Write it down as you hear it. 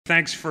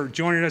Thanks for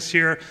joining us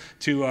here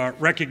to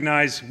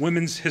recognize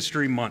Women's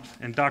History Month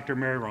and Dr.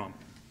 Mary Raum.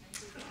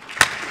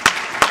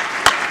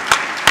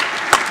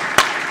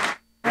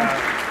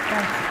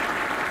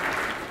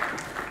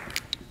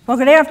 Well,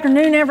 good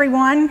afternoon,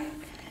 everyone.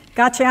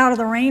 Got you out of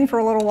the rain for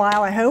a little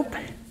while, I hope.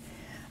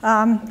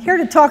 Here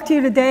to talk to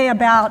you today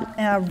about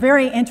a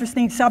very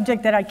interesting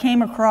subject that I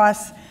came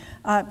across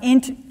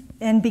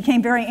and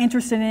became very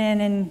interested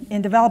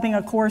in developing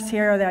a course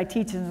here that I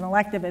teach as an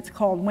elective. It's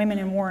called Women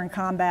in War and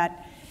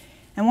Combat.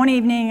 And one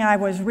evening I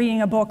was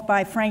reading a book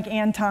by Frank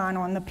Anton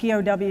on the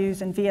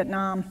POWs in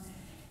Vietnam,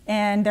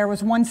 and there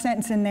was one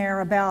sentence in there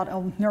about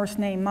a nurse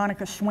named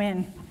Monica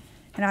Schwinn.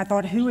 And I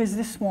thought, who is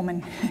this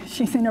woman?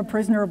 She's in a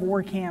prisoner of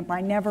war camp. I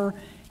never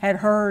had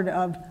heard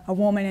of a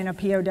woman in a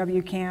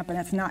POW camp, and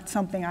it's not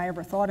something I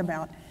ever thought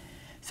about.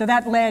 So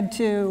that led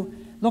to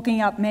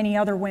looking up many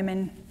other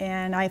women,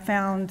 and I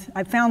found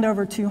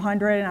over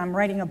 200, and I'm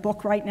writing a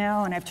book right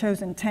now, and I've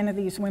chosen 10 of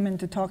these women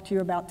to talk to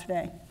you about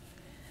today.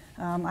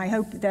 I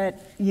hope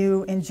that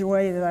you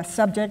enjoy the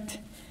subject.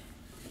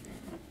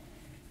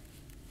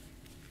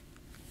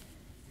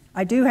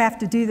 I do have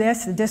to do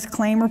this, the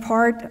disclaimer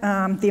part.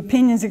 The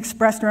opinions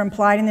expressed or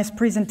implied in this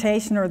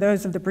presentation are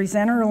those of the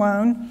presenter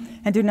alone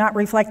and do not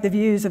reflect the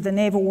views of the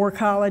Naval War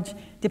College,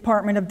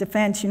 Department of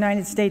Defense,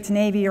 United States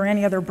Navy, or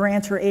any other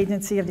branch or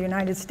agency of the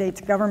United States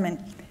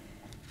government.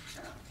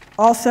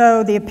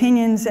 Also, the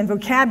opinions and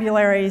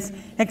vocabularies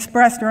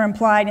expressed or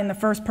implied in the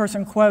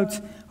first-person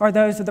quotes are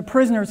those of the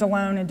prisoners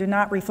alone and do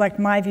not reflect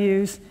my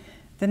views,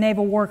 the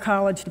Naval War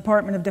College,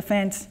 Department of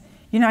Defense,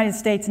 United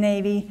States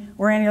Navy,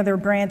 or any other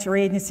branch or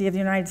agency of the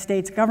United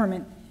States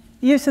government.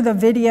 The use of the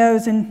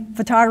videos and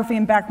photography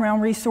and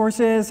background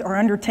resources are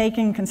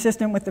undertaken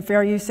consistent with the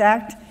Fair Use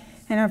Act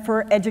and are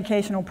for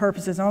educational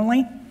purposes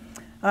only.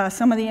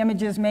 Some of the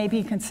images may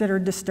be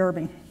considered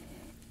disturbing.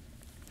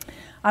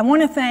 I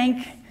want to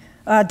thank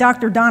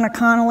Dr. Donna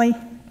Connolly,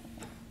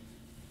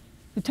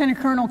 Lieutenant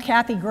Colonel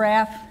Kathy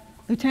Graff,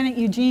 Lieutenant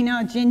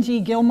Eugenia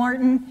Gingy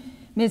Gilmartin,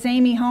 Ms.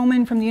 Amy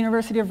Homan from the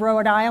University of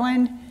Rhode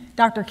Island,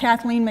 Dr.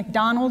 Kathleen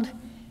McDonald,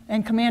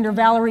 and Commander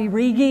Valerie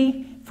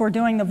Rigi for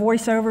doing the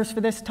voiceovers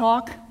for this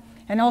talk,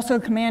 and also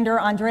Commander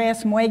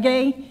Andreas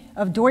Muege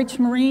of Deutsche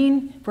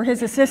Marine for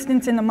his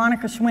assistance in the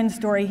Monica Schwinn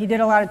story. He did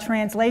a lot of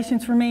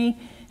translations for me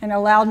and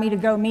allowed me to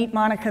go meet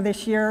Monica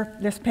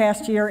this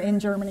past year in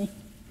Germany.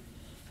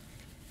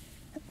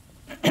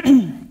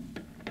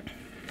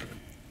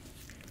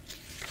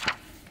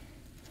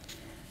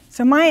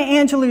 So Maya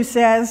Angelou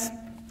says,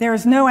 "There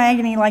is no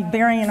agony like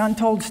bearing an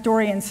untold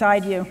story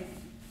inside you.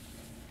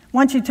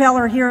 Once you tell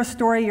or hear a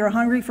story, you're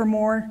hungry for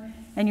more,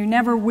 and you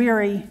never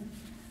weary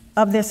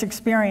of this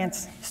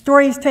experience.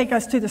 Stories take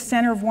us to the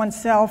center of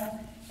oneself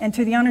and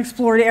to the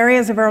unexplored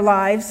areas of our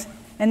lives,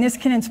 and this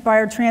can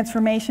inspire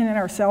transformation in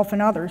ourselves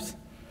and others."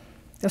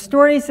 The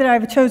stories that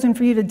I've chosen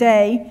for you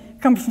today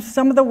come from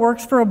some of the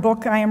works for a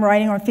book I am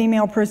writing on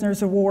female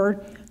prisoners of war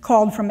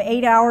called From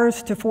 8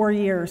 Hours to 4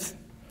 Years.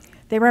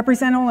 They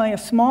represent only a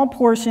small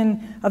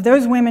portion of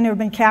those women who have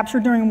been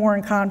captured during war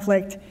and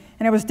conflict,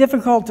 and it was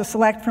difficult to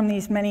select from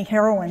these many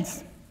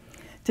heroines.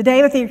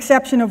 Today, with the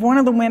exception of one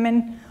of the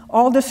women,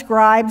 all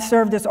described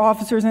served as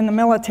officers in the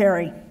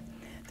military.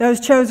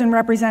 Those chosen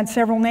represent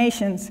several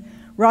nations: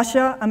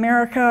 Russia,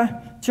 America,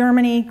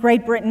 Germany,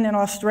 Great Britain, and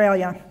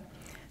Australia.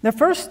 The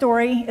first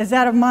story is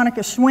that of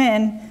Monica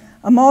Schwinn,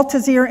 a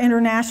Malteser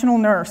international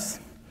nurse.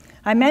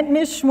 I met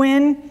Ms.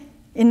 Schwinn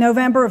in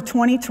November of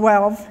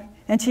 2012,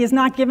 and she has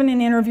not given an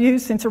interview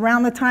since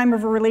around the time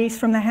of her release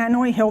from the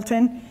Hanoi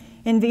Hilton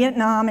in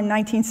Vietnam in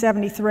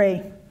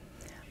 1973.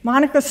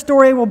 Monica's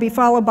story will be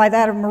followed by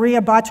that of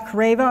Maria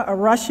Bachkareva, a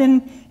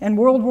Russian and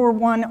World War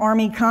I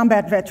Army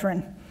combat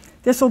veteran.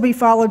 This will be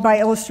followed by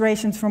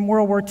illustrations from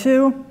World War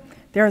II.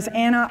 There's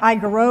Anna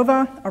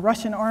Igorova, a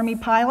Russian Army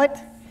pilot,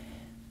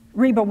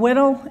 Reba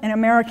Whittle, an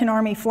American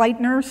Army flight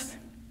nurse,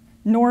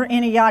 Noor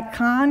Inayat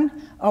Khan,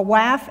 a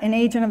WAF, an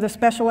agent of the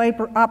Special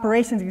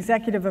Operations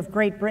Executive of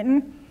Great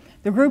Britain,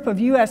 the group of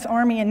U.S.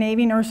 Army and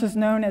Navy nurses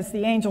known as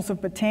the Angels of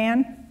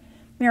Bataan,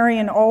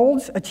 Marion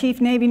Olds, a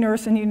chief Navy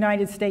nurse in the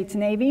United States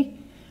Navy,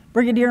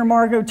 Brigadier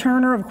Margot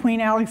Turner of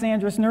Queen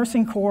Alexandra's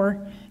Nursing Corps,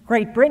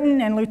 Great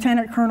Britain, and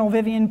Lieutenant Colonel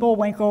Vivian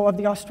Bullwinkle of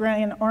the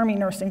Australian Army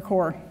Nursing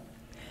Corps.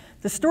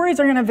 The stories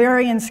are going to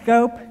vary in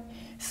scope.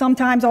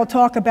 Sometimes I'll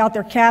talk about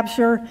their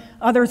capture,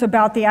 others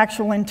about the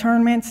actual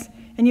internments,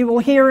 and you will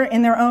hear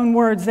in their own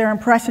words their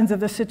impressions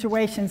of the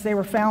situations they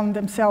were found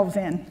themselves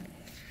in.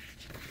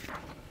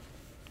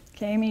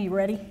 Okay, Amy, you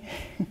ready?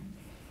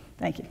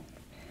 Thank you.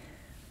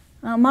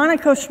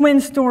 Monica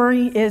Schwinn's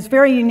story is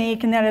very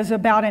unique in that it is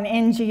about an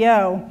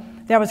NGO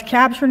that was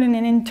captured and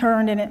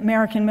interned in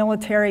American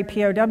military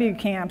POW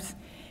camps.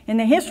 In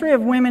the history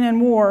of women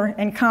in war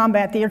and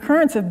combat, the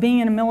occurrence of being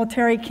in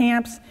military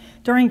camps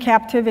during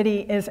captivity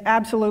is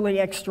absolutely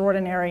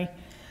extraordinary.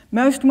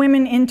 Most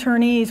women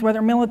internees,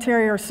 whether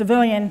military or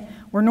civilian,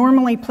 were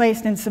normally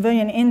placed in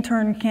civilian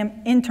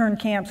intern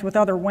camps with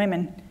other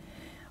women.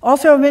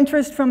 Also of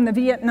interest from the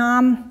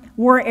Vietnam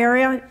War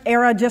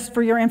era, just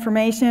for your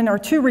information, are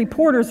two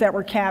reporters that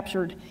were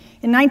captured.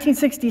 In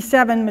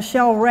 1967,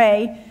 Michelle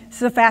Ray, this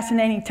is a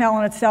fascinating tale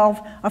in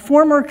itself, a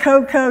former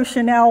Coco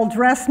Chanel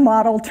dress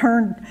model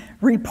turned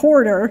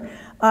reporter,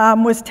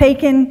 was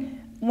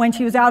taken when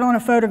she was out on a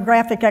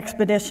photographic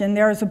expedition.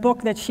 There is a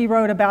book that she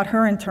wrote about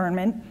her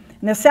internment.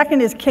 And the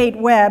second is Kate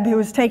Webb, who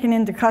was taken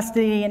into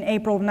custody in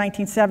April of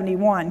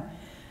 1971.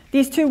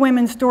 These two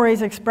women's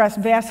stories express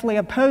vastly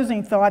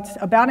opposing thoughts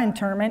about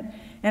internment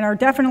and are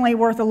definitely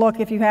worth a look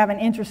if you have an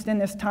interest in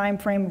this time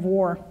frame of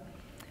war.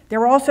 There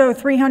were also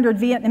 300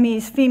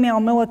 Vietnamese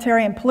female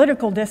military and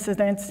political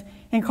dissidents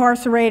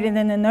incarcerated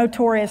in the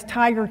notorious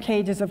tiger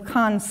cages of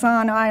Con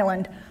Son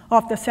Island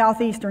off the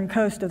southeastern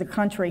coast of the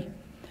country.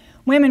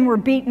 Women were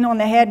beaten on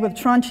the head with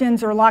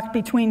truncheons or locked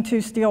between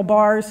two steel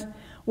bars.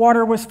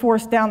 Water was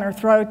forced down their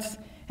throats,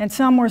 and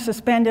some were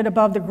suspended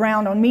above the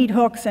ground on meat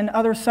hooks, and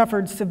others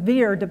suffered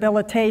severe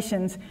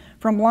debilitations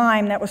from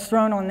lime that was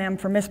thrown on them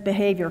for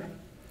misbehavior.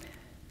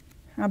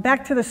 Now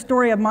back to the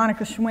story of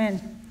Monica Schwinn.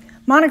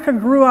 Monica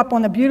grew up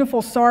on the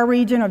beautiful Saar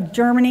region of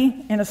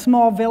Germany in a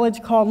small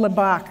village called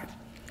Lebach.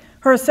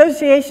 Her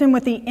association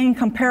with the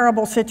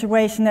incomparable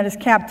situation that is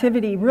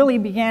captivity really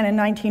began in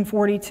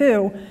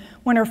 1942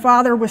 when her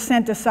father was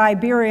sent to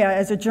Siberia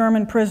as a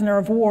German prisoner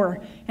of war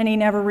and he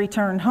never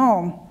returned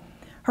home.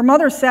 Her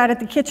mother sat at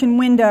the kitchen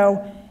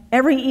window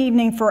every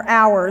evening for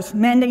hours,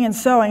 mending and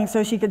sewing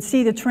so she could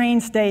see the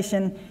train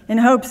station in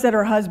hopes that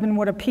her husband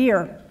would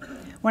appear.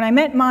 When I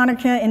met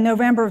Monica in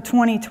November of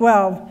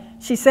 2012,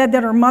 she said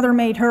that her mother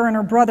made her and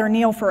her brother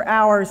kneel for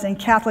hours in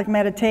Catholic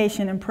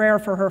meditation and prayer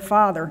for her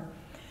father.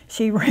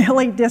 She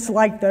really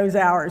disliked those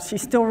hours. She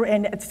still,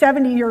 and at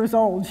 70 years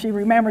old, she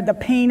remembered the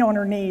pain on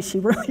her knees. She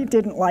really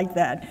didn't like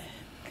that.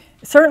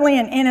 Certainly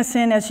an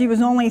innocent, as she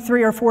was only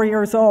 3 or 4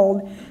 years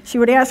old, she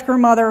would ask her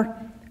mother,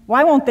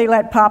 why won't they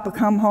let Papa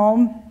come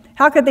home?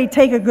 How could they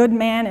take a good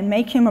man and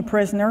make him a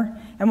prisoner?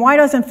 And why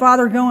doesn't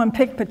Father go and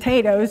pick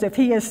potatoes if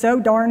he is so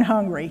darn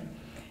hungry?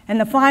 And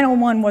the final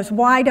one was,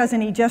 why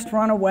doesn't he just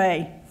run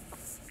away?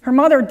 Her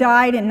mother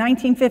died in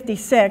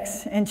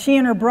 1956, and she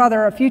and her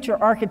brother, a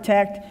future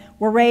architect,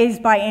 were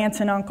raised by aunts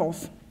and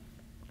uncles.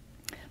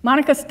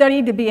 Monica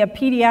studied to be a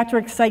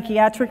pediatric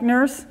psychiatric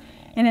nurse,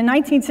 and in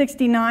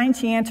 1969,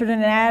 she answered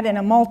an ad in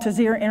a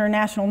Malteser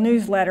International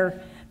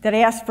newsletter that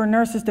asked for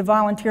nurses to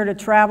volunteer to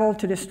travel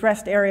to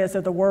distressed areas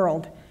of the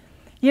world.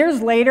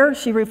 Years later,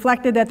 she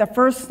reflected that the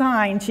first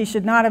sign she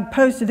should not have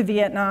posted to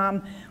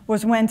Vietnam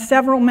was when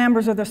several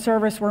members of the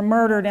service were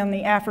murdered on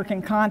the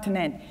African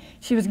continent.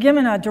 She was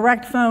given a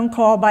direct phone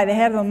call by the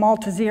head of the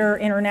Malteser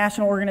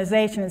International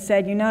Organization and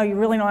said, you know, you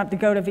really don't have to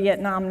go to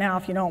Vietnam now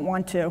if you don't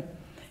want to.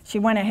 She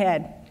went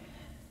ahead.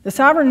 The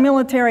Sovereign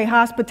Military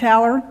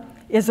Hospitaller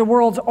is the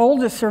world's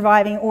oldest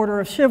surviving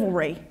order of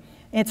chivalry.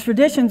 Its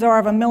traditions are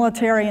of a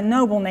military and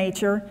noble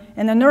nature,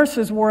 and the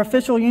nurses wore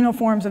official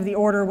uniforms of the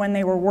order when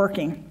they were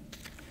working.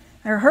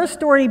 Her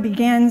story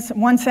begins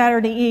one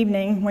Saturday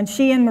evening when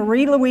she and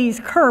Marie-Louise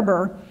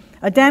Kerber,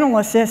 a dental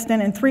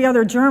assistant, and 3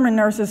 other German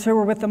nurses who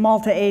were with the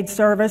Malta Aid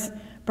Service,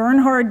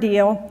 Bernhard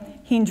Diehl,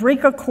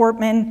 Hendrika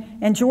Kortman,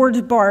 and George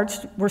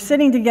Bartsch, were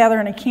sitting together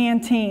in a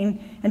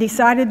canteen and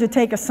decided to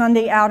take a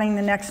Sunday outing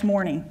the next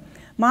morning.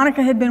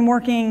 Monica had been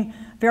working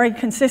very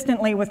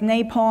consistently with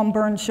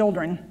napalm-burned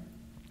children,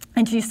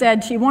 and she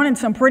said she wanted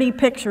some pretty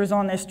pictures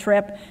on this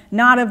trip,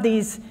 not of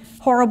these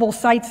horrible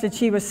sights that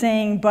she was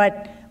seeing,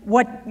 but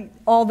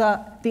all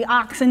the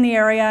ox in the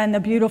area and the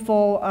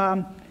beautiful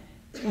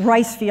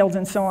rice fields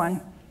and so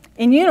on.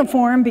 In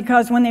uniform,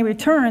 because when they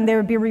returned, they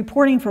would be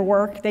reporting for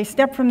work, they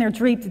stepped from their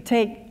jeep to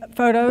take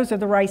photos of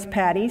the rice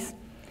paddies,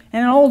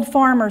 and an old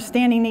farmer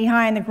standing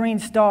knee-high in the green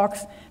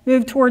stalks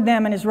moved toward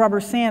them in his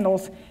rubber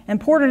sandals and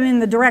pointed in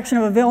the direction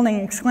of a building,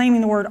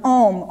 exclaiming the word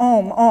 "Om,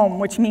 Om, Om,"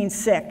 which means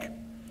sick.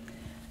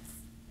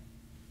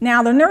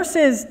 Now, the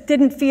nurses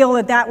didn't feel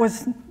that that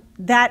was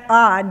that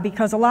odd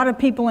because a lot of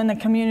people in the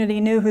community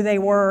knew who they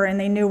were and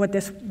they knew what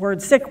this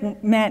word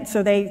sick meant,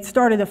 so they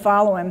started to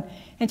follow him.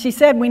 And she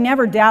said, we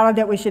never doubted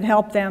that we should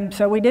help them,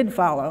 so we did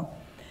follow.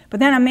 But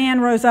then a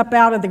man rose up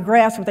out of the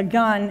grass with a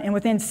gun, and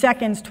within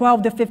seconds,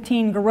 12 to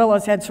 15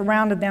 guerrillas had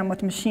surrounded them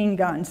with machine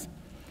guns.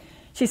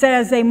 She said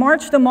as they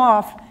marched them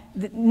off,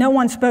 no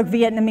one spoke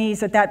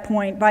Vietnamese at that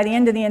point. By the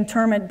end of the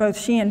internment, both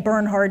she and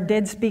Bernhard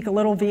did speak a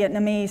little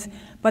Vietnamese,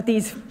 but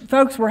these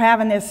folks were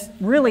having this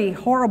really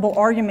horrible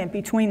argument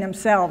between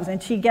themselves,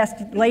 and she guessed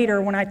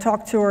later when I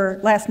talked to her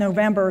last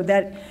November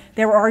that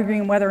they were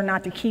arguing whether or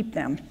not to keep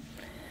them.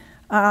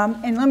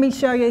 And let me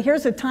show you,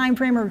 here's a time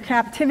frame of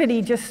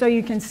captivity just so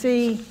you can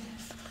see.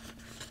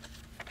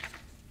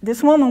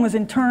 This woman was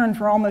interned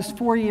for almost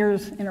 4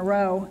 years in a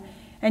row.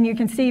 And you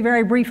can see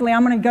very briefly,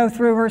 I'm going to go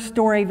through her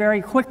story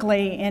very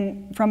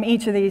quickly from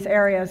each of these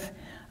areas.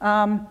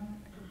 And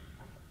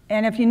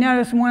if you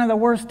notice, one of the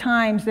worst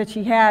times that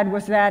she had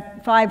was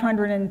that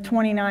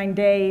 529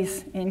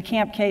 days in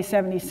Camp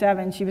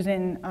K-77. She was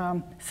in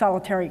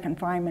solitary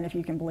confinement, if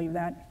you can believe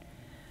that.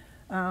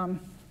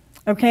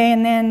 Okay,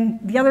 and then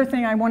the other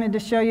thing I wanted to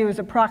show you is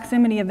the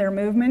proximity of their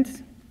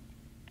movements.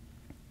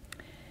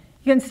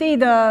 You can see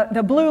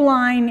the blue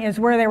line is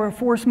where they were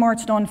force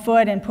marched on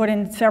foot and put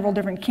in several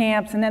different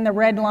camps, and then the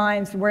red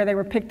lines where they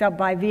were picked up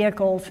by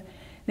vehicles.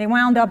 They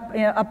wound up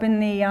in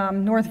the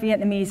North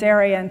Vietnamese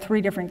area in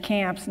 3 different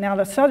camps. Now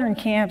the southern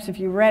camps, if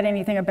you read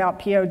anything about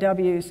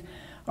POWs,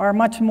 are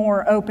much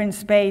more open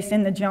space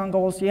in the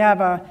jungles. You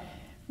have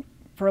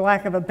for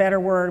lack of a better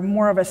word,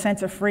 more of a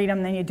sense of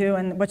freedom than you do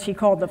in what she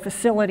called the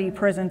facility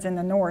prisons in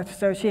the north.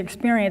 So she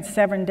experienced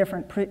 7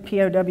 different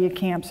POW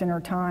camps in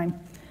her time.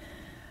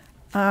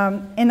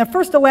 In the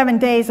first 11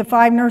 days, the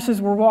 5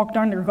 nurses were walked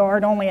under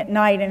guard only at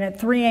night, and at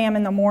 3 a.m.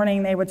 in the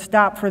morning, they would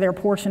stop for their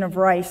portion of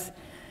rice.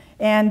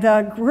 And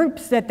the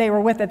groups that they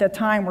were with at the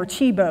time were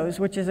Chibos,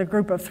 which is a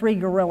group of 3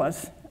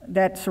 guerrillas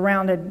that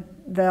surrounded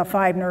the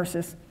 5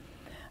 nurses.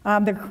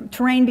 The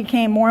terrain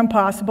became more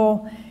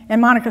impossible,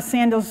 and Monica's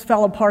sandals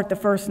fell apart the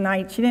first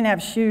night. She didn't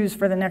have shoes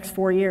for the next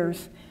 4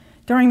 years.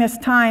 During this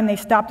time, they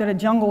stopped at a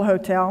jungle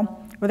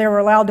hotel where they were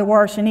allowed to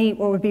wash and eat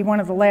what would be one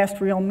of the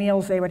last real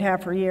meals they would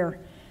have for a year.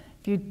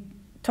 If you're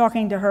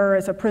talking to her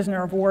as a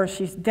prisoner of war,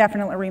 she's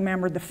definitely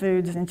remembered the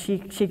foods, and she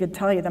could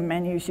tell you the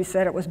menu. She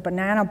said it was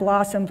banana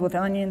blossoms with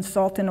onions,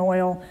 salt and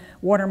oil,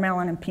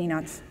 watermelon, and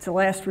peanuts. It's the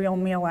last real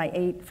meal I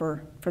ate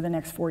for the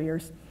next 4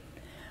 years.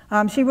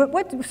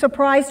 What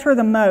surprised her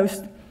the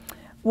most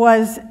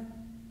was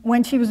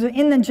when she was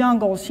in the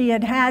jungle, she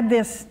had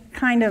this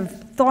kind of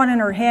thought in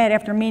her head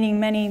after meeting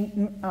many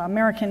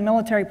American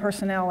military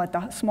personnel at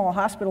the small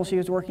hospital she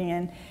was working in.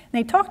 And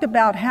they talked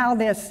about how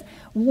this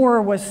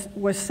war was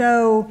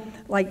so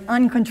like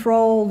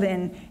uncontrolled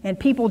and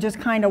people just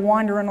kind of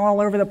wandering all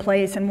over the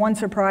place, and one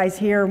surprise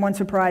here, one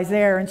surprise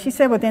there. And she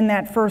said within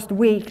that first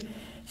week,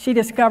 she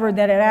discovered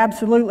that it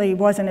absolutely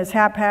wasn't as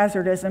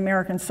haphazard as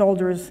American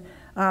soldiers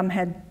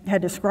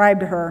had described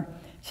to her.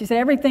 She said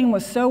everything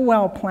was so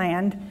well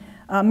planned.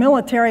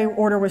 Military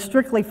order was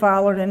strictly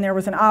followed, and there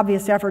was an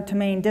obvious effort to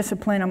maintain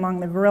discipline among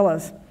the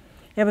guerrillas.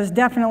 It was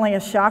definitely a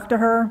shock to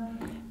her,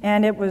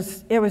 and it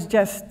was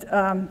just,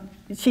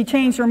 she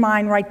changed her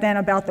mind right then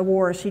about the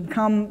war. She'd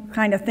come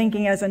kind of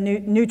thinking as a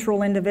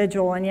neutral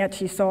individual, and yet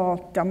she saw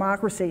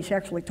democracy. She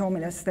actually told me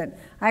this, that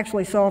I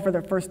actually saw for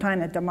the first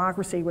time that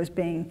democracy was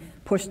being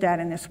pushed at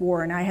in this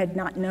war, and I had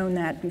not known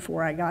that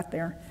before I got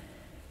there.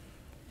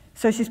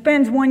 So she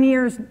spends 1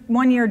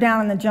 year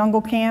down in the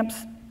jungle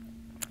camps,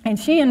 and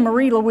she and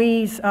Marie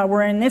Louise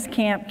were in this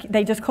camp.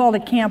 They just called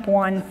it Camp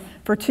 1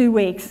 for 2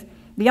 weeks.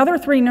 The other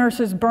 3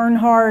 nurses,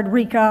 Bernhard,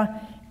 Rika,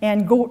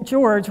 and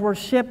George, were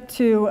shipped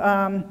to,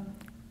 out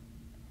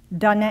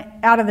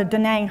of the Da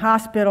Nang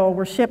hospital,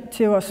 were shipped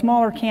to a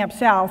smaller camp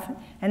south,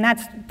 and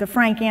that's the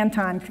Frank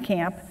Anton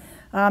camp.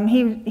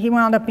 He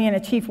wound up being a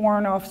chief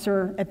warrant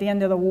officer at the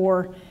end of the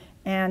war,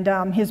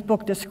 and his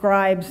book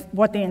describes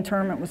what the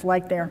internment was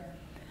like there.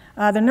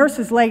 The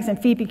nurses' legs and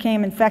feet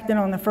became infected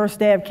on the first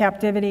day of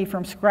captivity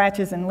from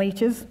scratches and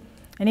leeches,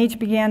 and each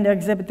began to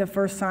exhibit the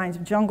first signs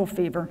of jungle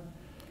fever.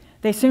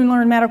 They soon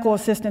learned medical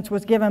assistance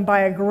was given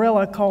by a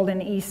guerrilla called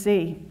an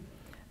EC.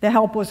 The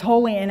help was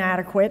wholly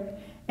inadequate,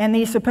 and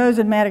these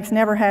supposed medics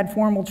never had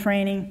formal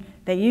training.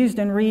 They used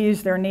and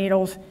reused their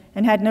needles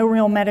and had no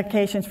real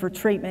medications for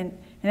treatment,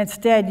 and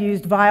instead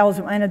used vials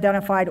of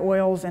unidentified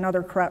oils and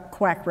other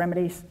quack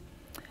remedies.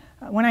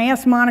 When I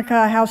asked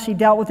Monica how she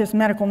dealt with this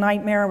medical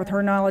nightmare with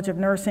her knowledge of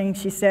nursing,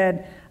 she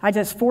said, "I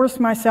just forced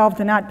myself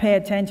to not pay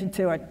attention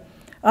to it.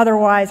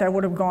 Otherwise, I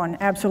would have gone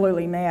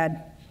absolutely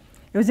mad."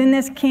 It was in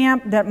this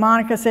camp that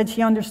Monica said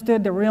she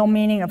understood the real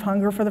meaning of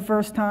hunger for the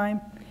first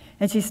time,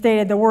 and she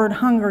stated the word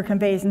hunger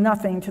conveys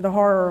nothing to the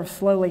horror of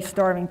slowly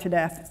starving to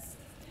death.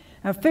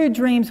 Now, food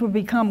dreams would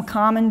become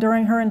common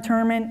during her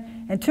internment,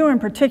 and 2 in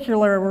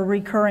particular were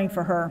recurring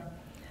for her.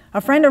 A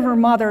friend of her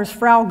mother's,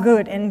 Frau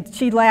Gut, and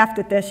she laughed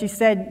at this. She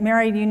said,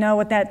 "Mary, do you know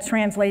what that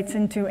translates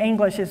into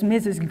English as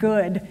Mrs.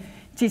 Good?"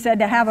 She said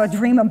to have a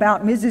dream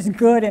about Mrs.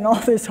 Good and all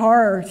this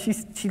horror.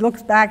 She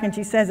looks back and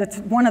she says it's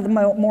one of the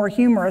more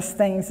humorous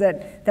things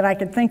that I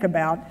could think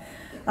about.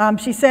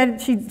 She said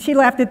she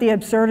laughed at the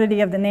absurdity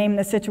of the name and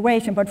the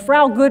situation, but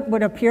Frau Gut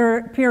would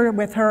appear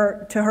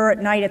to her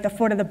at night at the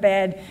foot of the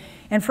bed,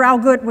 and Frau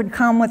Gut would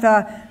come with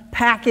a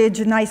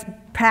nice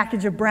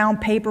package of brown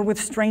paper with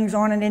strings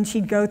on it, and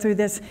she'd go through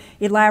this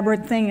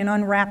elaborate thing and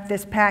unwrap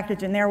this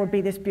package, and there would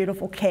be this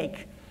beautiful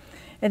cake.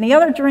 And the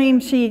other dream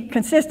she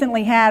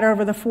consistently had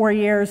over the 4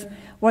 years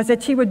was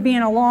that she would be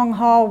in a long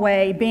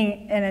hallway,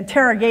 being an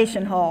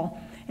interrogation hall,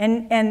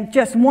 and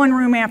just one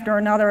room after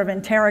another of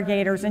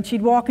interrogators, and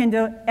she'd walk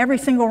into every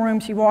single room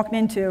she walked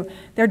into,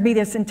 there'd be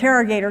this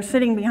interrogator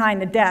sitting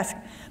behind the desk.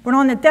 But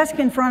on the desk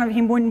in front of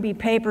him wouldn't be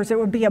papers, it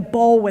would be a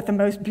bowl with the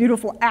most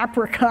beautiful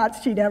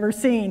apricots she'd ever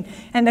seen.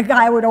 And the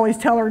guy would always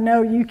tell her,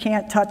 "No, you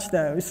can't touch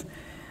those."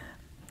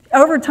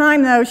 Over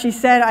time, though, she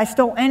said, "I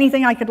stole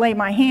anything I could lay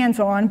my hands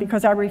on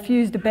because I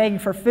refused to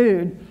beg for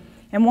food."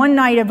 And one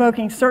night,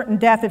 evoking certain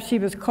death if she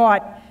was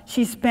caught,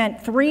 she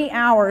spent 3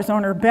 hours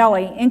on her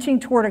belly, inching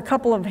toward a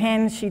couple of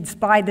hens she'd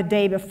spied the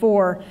day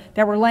before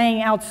that were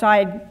laying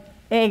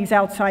eggs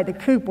outside the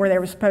coop where they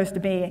were supposed to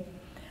be.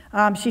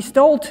 She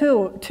stole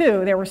two.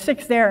 There were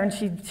 6 there, and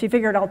she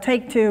figured, I'll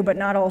take 2, but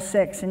not all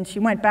 6. And she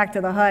went back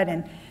to the hut,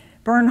 and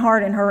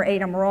Bernhard and her ate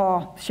them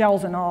raw,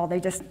 shells and all. They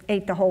just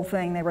ate the whole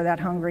thing. They were that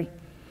hungry.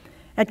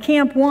 At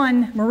Camp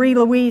 1, Marie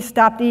Louise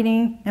stopped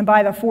eating, and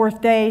by the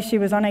 4th day, she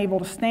was unable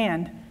to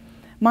stand.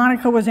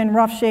 Monica was in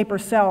rough shape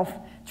herself,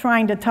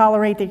 trying to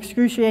tolerate the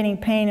excruciating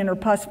pain in her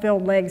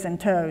pus-filled legs and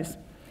toes.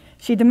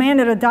 She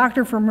demanded a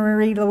doctor for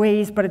Marie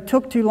Louise, but it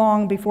took too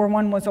long before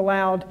one was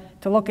allowed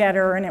to look at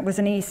her, and it was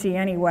an EC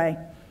anyway.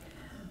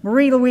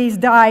 Marie Louise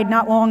died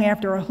not long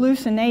after a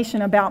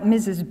hallucination about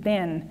Mrs.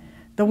 Ben,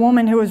 the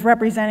woman who was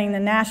representing the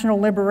National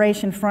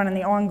Liberation Front in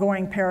the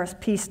ongoing Paris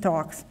peace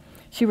talks.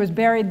 She was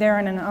buried there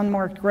in an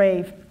unmarked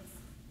grave.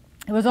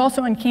 It was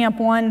also in Camp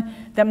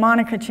 1 that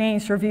Monica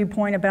changed her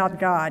viewpoint about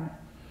God.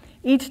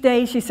 Each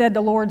day she said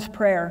the Lord's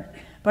Prayer,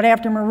 but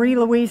after Marie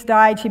Louise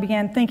died, she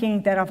began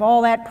thinking that if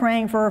all that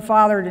praying for her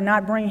father did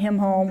not bring him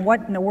home,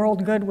 what in the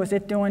world good was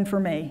it doing for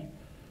me?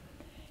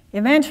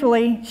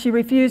 Eventually, she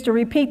refused to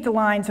repeat the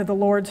lines of the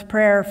Lord's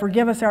Prayer,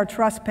 "Forgive us our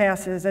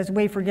trespasses as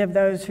we forgive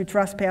those who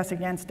trespass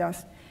against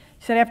us."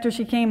 She said after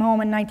she came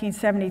home in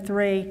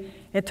 1973,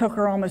 it took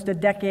her almost a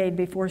decade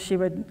before she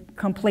would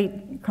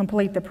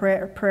complete the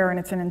prayer in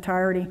its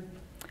entirety.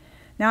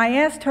 Now, I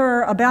asked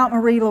her about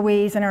Marie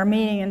Louise in our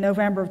meeting in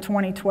November of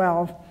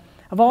 2012.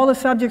 Of all the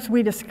subjects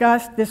we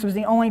discussed, this was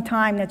the only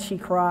time that she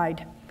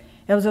cried.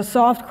 It was a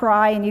soft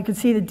cry, and you could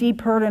see the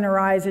deep hurt in her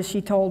eyes as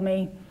she told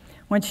me.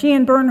 When she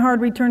and Bernhard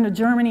returned to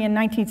Germany in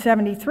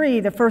 1973,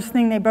 the first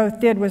thing they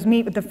both did was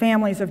meet with the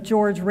families of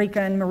George,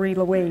 Rika, and Marie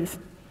Louise.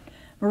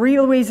 Marie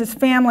Louise's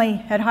family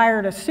had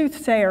hired a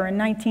soothsayer in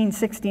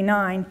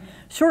 1969,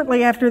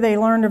 shortly after they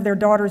learned of their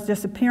daughter's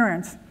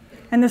disappearance.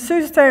 And the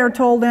soothsayer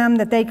told them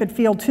that they could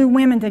feel 2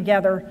 women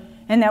together,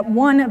 and that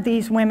one of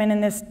these women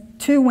and this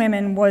 2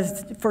 women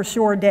was for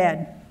sure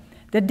dead.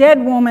 The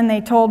dead woman,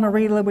 they told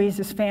Marie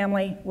Louise's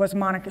family, was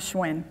Monica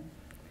Schwinn.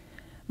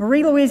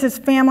 Marie Louise's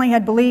family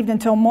had believed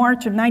until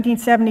March of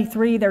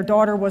 1973 their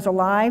daughter was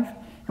alive,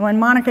 and when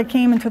Monica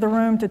came into the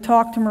room to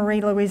talk to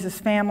Marie Louise's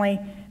family,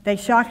 they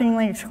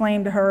shockingly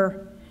exclaimed to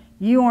her,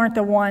 "You aren't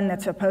the one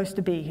that's supposed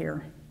to be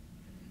here."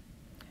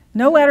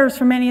 No letters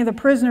from any of the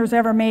prisoners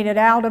ever made it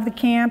out of the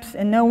camps,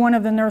 and no one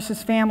of the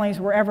nurses' families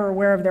were ever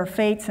aware of their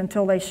fates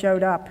until they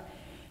showed up.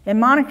 In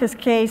Monica's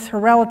case, her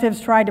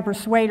relatives tried to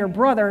persuade her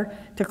brother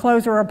to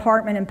close her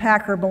apartment and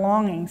pack her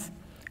belongings.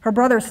 Her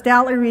brother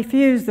stoutly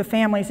refused the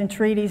family's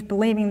entreaties,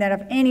 believing that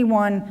if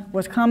anyone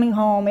was coming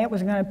home, it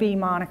was going to be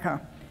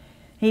Monica.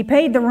 He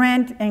paid the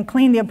rent and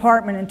cleaned the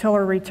apartment until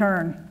her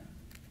return.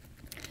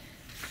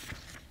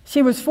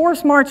 She was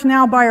forced marched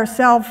now by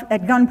herself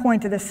at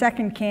gunpoint to the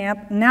 2nd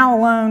camp. Now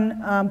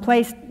alone,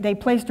 they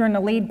placed her in the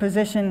lead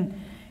position,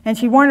 and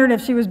she wondered if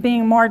she was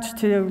being marched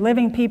to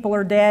living people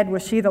or dead.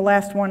 Was she the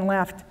last one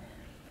left?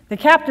 The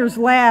captors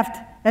laughed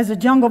as the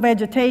jungle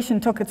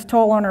vegetation took its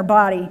toll on her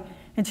body,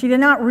 and she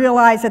did not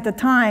realize at the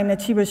time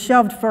that she was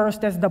shoved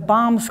first as the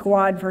bomb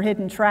squad for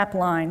hidden trap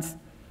lines.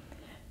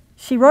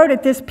 She wrote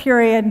at this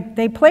period,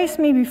 "They placed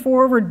me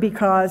forward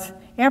because,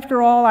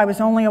 after all, I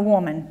was only a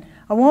woman.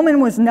 A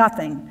woman was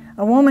nothing.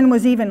 A woman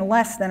was even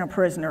less than a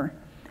prisoner.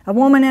 A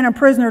woman and a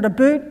prisoner to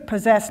boot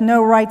possessed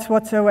no rights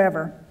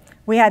whatsoever.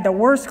 We had the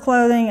worst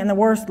clothing and the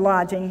worst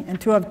lodging, and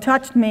to have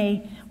touched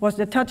me was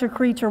to touch a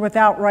creature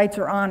without rights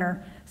or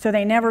honor, so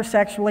they never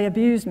sexually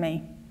abused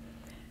me."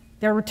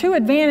 There were 2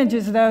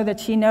 advantages, though, that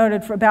she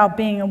noted about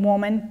being a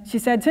woman. She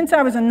said, "Since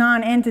I was a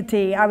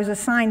non-entity, I was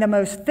assigned the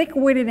most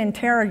thick-witted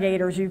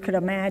interrogators you could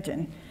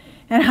imagine.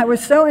 And I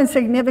was so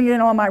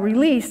insignificant on my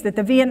release that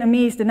the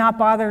Vietnamese did not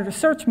bother to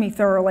search me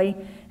thoroughly,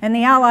 and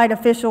the Allied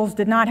officials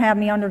did not have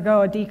me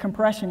undergo a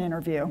decompression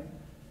interview."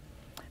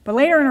 But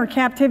later in her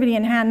captivity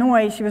in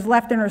Hanoi, she was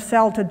left in her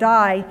cell to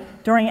die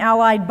during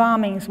Allied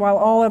bombings while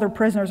all other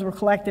prisoners were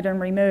collected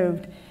and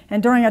removed.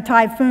 And during a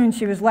typhoon,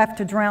 she was left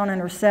to drown in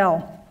her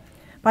cell.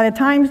 By the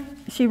time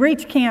she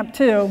reached Camp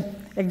 2,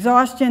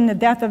 exhaustion, the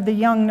death of the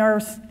young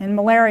nurse, and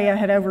malaria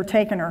had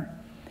overtaken her.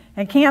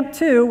 And Camp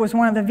 2 was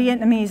one of the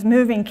Vietnamese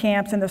moving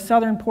camps in the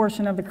southern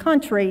portion of the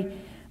country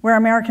where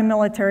American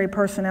military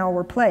personnel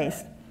were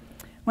placed.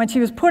 When she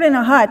was put in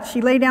a hut,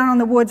 she lay down on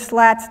the wood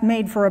slats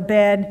made for a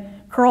bed,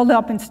 curled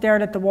up and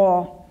stared at the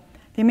wall.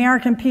 The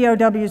American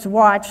POWs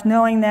watched,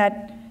 knowing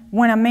that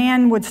when a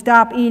man would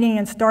stop eating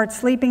and start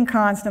sleeping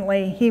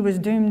constantly, he was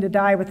doomed to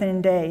die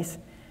within days.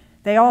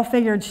 They all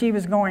figured she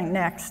was going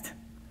next.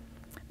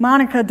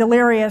 Monica,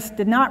 delirious,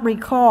 did not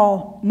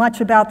recall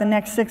much about the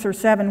next 6 or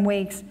 7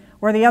 weeks,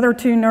 or the other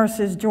 2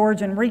 nurses,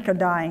 George and Rika,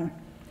 dying.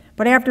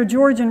 But after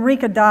George and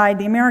Rika died,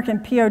 the American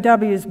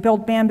POWs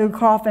built bamboo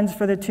coffins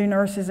for the 2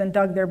 nurses and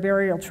dug their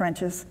burial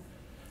trenches.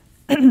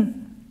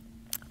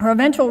 Her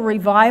eventual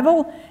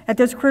revival at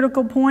this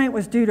critical point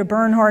was due to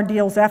Bernhard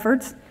Diehl's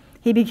efforts.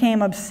 He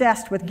became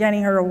obsessed with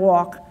getting her to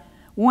walk.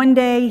 One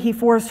day, he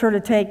forced her to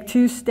take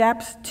 2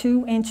 steps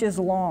 2 inches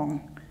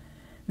long,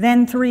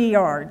 then 3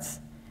 yards,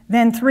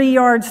 then 3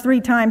 yards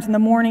 3 times in the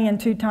morning and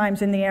 2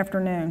 times in the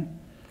afternoon.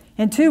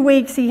 In 2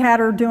 weeks, he had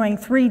her doing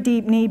 3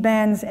 deep knee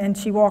bends, and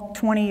she walked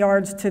 20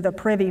 yards to the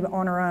privy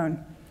on her own.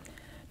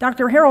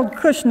 Dr. Harold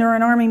Kushner,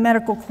 an Army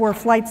Medical Corps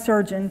flight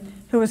surgeon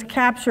who was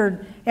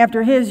captured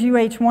after his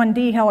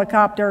UH-1D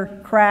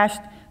helicopter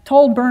crashed,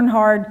 told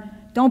Bernhard,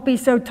 "Don't be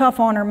so tough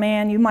on her,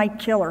 man, you might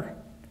kill her."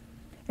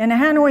 In the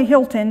Hanoi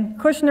Hilton,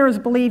 Kushner is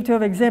believed to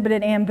have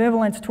exhibited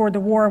ambivalence toward the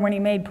war when he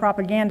made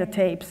propaganda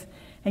tapes,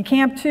 and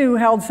Camp 2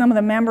 held some of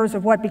the members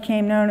of what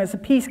became known as the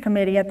Peace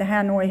Committee at the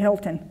Hanoi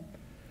Hilton.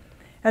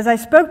 As I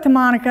spoke to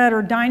Monica at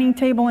her dining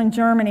table in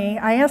Germany,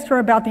 I asked her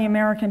about the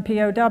American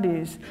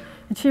POWs,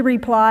 and she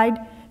replied,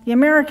 "The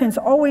Americans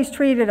always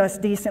treated us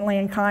decently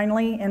and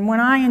kindly, and when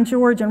I and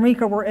George and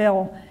Rika were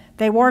ill,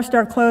 they washed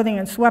our clothing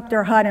and swept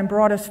our hut and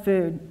brought us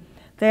food.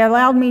 They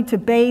allowed me to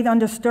bathe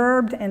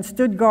undisturbed and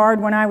stood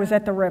guard when I was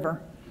at the river.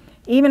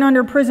 Even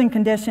under prison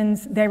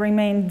conditions, they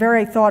remained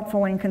very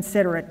thoughtful and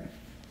considerate."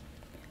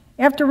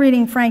 After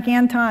reading Frank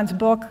Anton's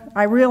book,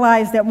 I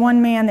realized that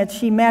one man that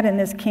she met in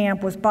this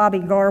camp was Bobby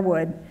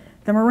Garwood,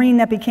 the Marine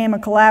that became a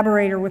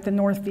collaborator with the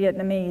North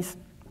Vietnamese.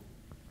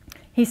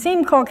 He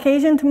seemed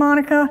Caucasian to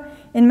Monica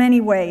in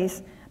many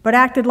ways, but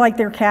acted like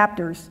their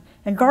captors.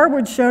 And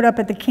Garwood showed up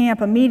at the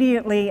camp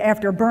immediately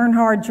after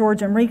Bernhard,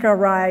 George, and Rika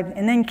arrived,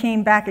 and then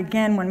came back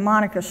again when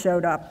Monica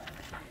showed up.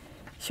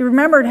 She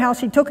remembered how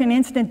she took an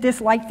instant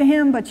dislike to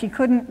him, but she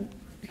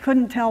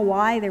couldn't tell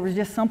why. There was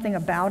just something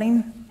about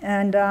him,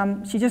 and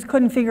she just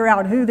couldn't figure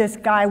out who this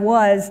guy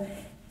was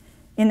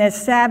in this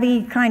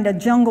savvy kind of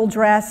jungle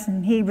dress,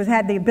 and he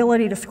had the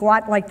ability to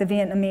squat like the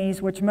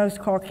Vietnamese, which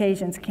most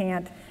Caucasians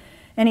can't,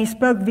 and he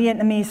spoke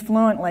Vietnamese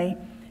fluently.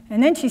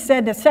 And then she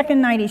said the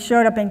second night he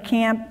showed up in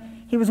camp,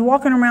 he was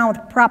walking around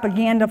with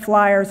propaganda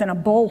flyers and a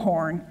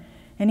bullhorn,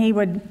 and he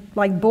would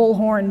like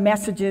bullhorn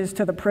messages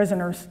to the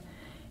prisoners.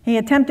 He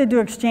attempted to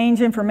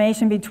exchange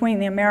information between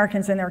the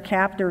Americans and their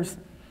captors,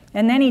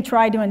 and then he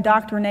tried to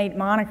indoctrinate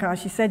Monica.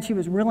 She said she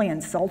was really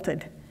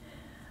insulted.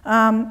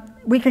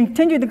 We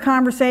continued the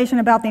conversation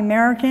about the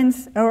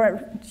Americans.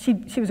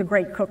 She was a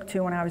great cook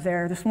too when I was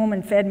there. This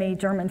woman fed me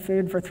German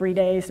food for 3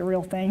 days, the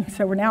real thing.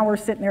 So now we're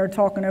sitting there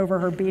talking over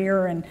her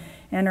beer and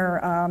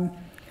her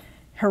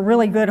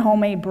really good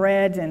homemade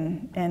bread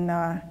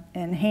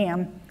and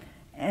ham.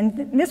 And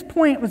at this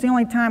point was the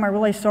only time I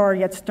really saw her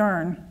get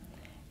stern.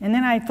 And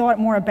then I thought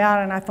more about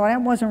it, and I thought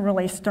that wasn't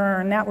really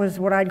stern. That was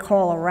what I'd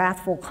call a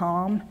wrathful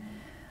calm.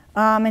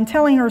 In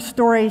telling her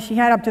story, she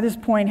had up to this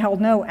point held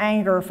no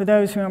anger for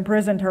those who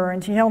imprisoned her,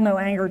 and she held no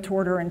anger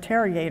toward her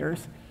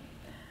interrogators.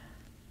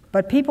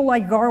 But people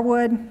like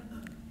Garwood,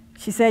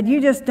 she said, "You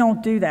just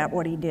don't do that,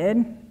 what he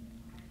did.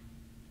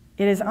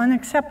 It is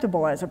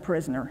unacceptable as a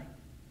prisoner."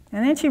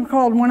 And then she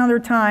recalled one other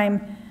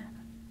time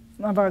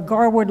of a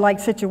Garwood-like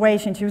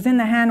situation. She was in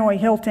the Hanoi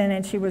Hilton,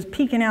 and she was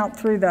peeking out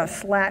through the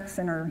slats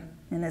in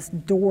this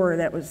door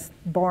that was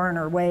barring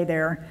her way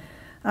there.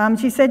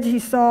 She said she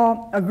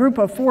saw a group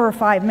of 4 or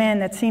 5 men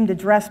that seemed to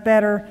dress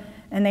better,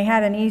 and they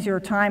had an easier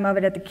time of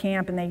it at the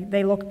camp, and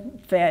they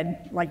looked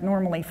fed, like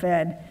normally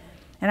fed.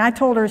 And I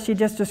told her she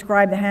just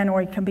described the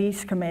Hanoi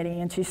Peace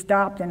Committee, and she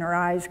stopped, and her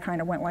eyes kind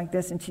of went like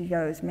this, and she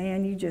goes,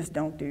 "Man, you just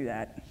don't do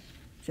that.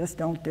 Just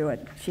don't do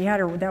it."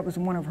 That was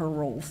one of her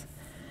rules.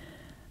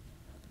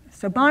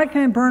 So Monica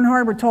and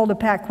Bernhard were told to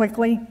pack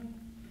quickly.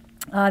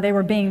 They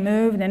were being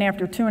moved, and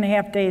after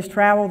 2.5 days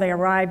travel, they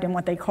arrived in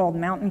what they called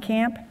mountain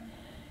camp.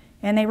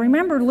 And they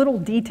remembered little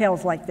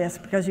details like this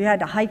because you had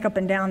to hike up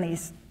and down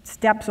these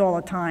steps all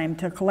the time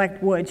to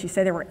collect wood. She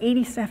said there were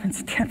 87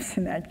 steps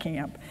in that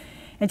camp.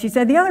 And she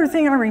said, the other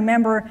thing I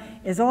remember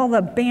is all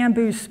the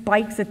bamboo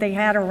spikes that they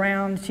had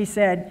around. She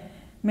said,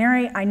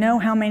 "Mary, I know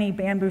how many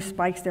bamboo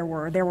spikes there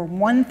were. There were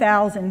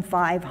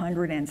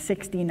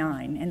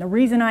 1,569. And the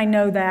reason I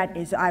know that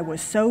is I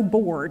was so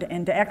bored,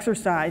 and to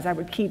exercise, I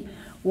would keep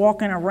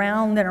walking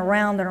around and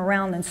around and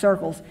around in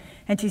circles."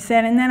 And she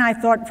said, and then I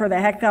thought for the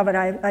heck of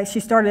it, she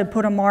started to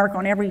put a mark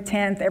on every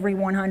 10th, every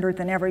 100th,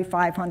 and every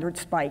 500th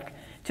spike,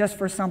 just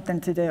for something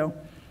to do.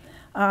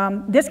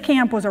 This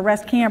camp was a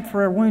rest camp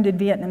for wounded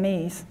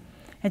Vietnamese.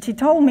 And she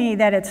told me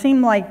that it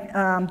seemed like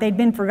they'd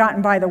been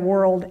forgotten by the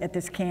world at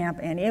this camp,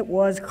 and it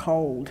was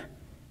cold.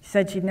 She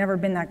said she'd never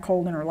been that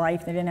cold in her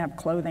life. They didn't have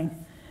clothing.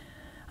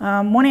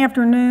 One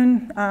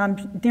afternoon,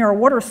 near a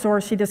water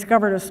source, she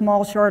discovered a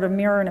small shard of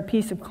mirror and a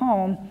piece of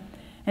comb,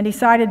 and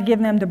decided to give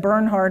them to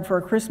Bernhard for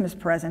a Christmas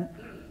present.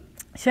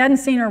 She hadn't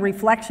seen her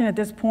reflection at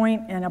this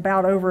point in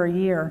about over a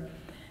year.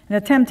 And the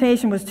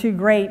temptation was too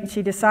great, and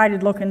she decided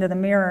to look into the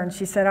mirror, and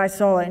she said, "I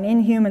saw an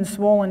inhuman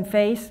swollen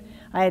face.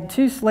 I had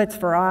 2 slits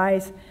for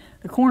eyes.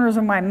 The corners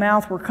of my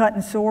mouth were cut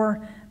and sore.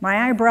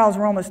 My eyebrows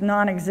were almost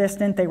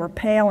non-existent. They were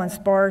pale and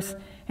sparse."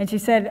 And she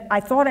said, "I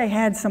thought I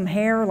had some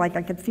hair, like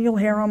I could feel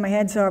hair on my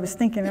head, so I was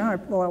thinking, oh,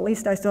 well, at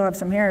least I still have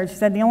some hair." She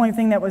said the only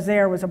thing that was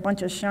there was a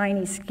bunch of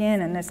shiny skin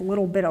and this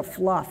little bit of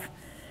fluff.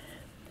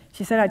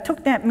 She said, "I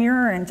took that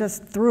mirror and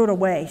just threw it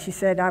away." She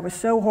said, "I was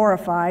so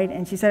horrified,"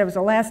 and she said it was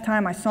the last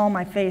time I saw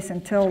my face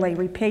until they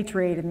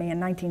repatriated me in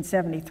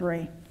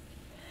 1973.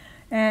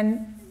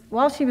 And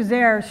while she was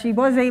there, she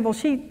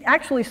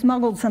actually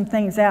smuggled some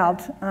things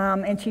out,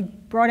 and she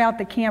brought out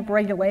the camp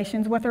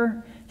regulations with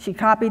her. She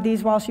copied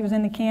these while she was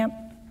in the camp.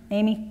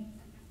 Amy?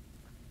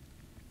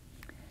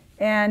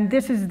 And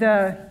this is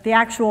the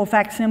actual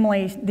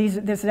facsimile. This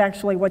is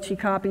actually what she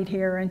copied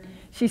here. And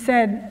she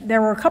said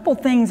there were a couple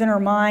things in her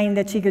mind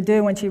that she could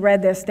do when she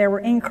read this. There were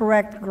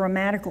incorrect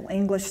grammatical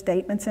English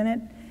statements in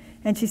it.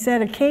 And she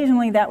said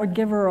occasionally that would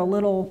give her a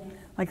little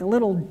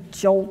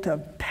jolt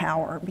of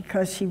power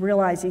because she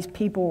realized these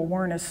people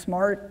weren't as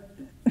smart.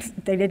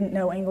 They didn't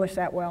know English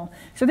that well.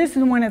 So this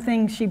is one of the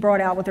things she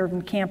brought out with her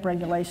camp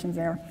regulations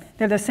there.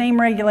 They're the same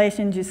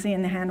regulations you see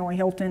in the Hanoi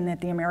Hilton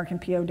that the American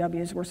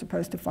POWs were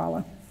supposed to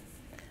follow.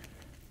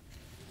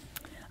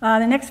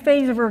 The next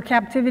phase of her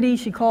captivity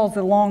she calls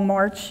the Long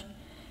March.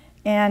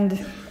 And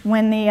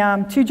when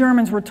the two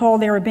Germans were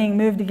told they were being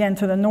moved again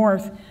to the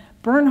north,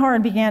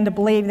 Bernhard began to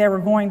believe they were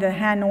going to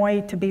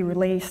Hanoi to be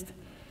released.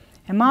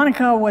 And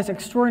Monica was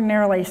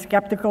extraordinarily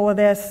skeptical of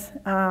this.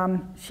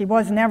 She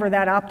was never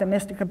that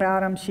optimistic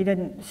about them.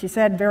 She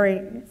said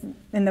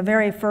in the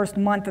very first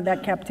month of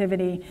that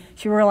captivity,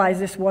 she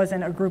realized this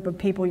wasn't a group of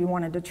people you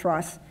wanted to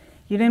trust.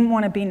 You didn't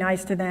want to be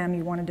nice to them,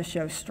 you wanted to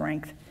show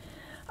strength.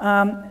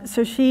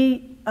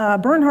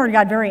 Bernhard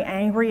got very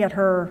angry at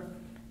her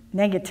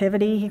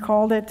negativity, he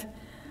called it.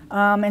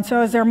 And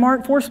so as their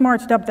force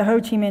marched up the Ho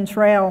Chi Minh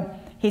Trail,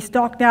 he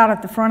stalked out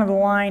at the front of the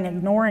line,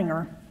 ignoring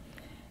her.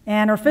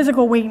 And her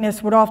physical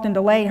weakness would often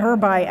delay her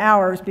by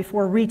hours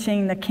before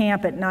reaching the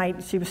camp at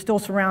night. She was still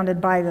surrounded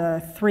by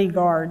the 3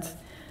 guards.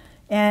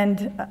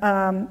 And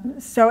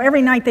so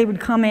every night they would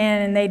come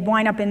in and they'd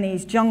wind up in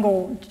these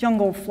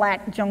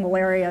flat jungle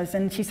areas.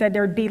 And she said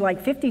there'd be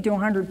like 50 to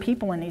 100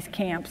 people in these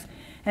camps.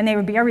 And they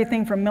would be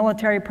everything from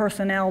military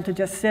personnel to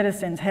just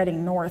citizens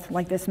heading north,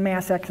 like this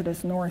mass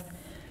exodus north.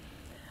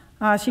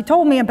 She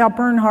told me about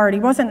Bernhard.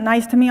 He wasn't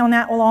nice to me on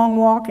that long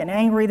walk and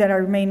angry that I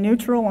remained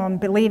neutral on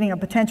believing a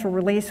potential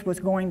release was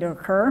going to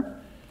occur.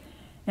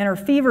 And her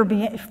fever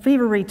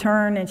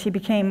returned and she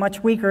became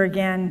much weaker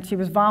again. She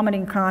was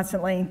vomiting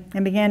constantly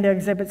and began to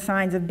exhibit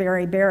signs of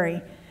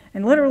beriberi.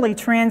 And literally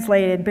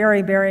translated,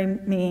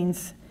 beriberi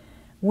means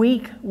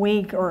weak,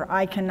 or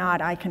I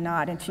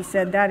cannot. And she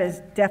said that is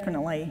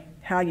definitely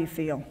how you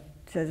feel.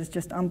 She says it's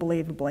just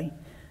unbelievably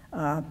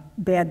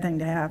bad thing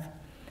to have.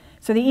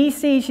 So the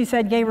EC, she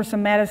said, gave her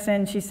some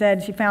medicine. She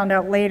said she found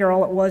out later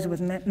all it was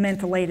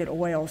mentholated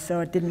oil,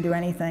 so it didn't do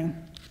anything.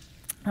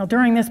 Now,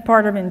 during this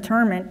part of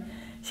internment,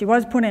 she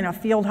was put in a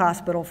field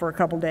hospital for a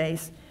couple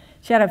days.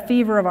 She had a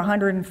fever of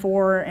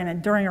 104,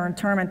 and during her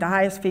internment, the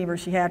highest fever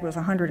she had was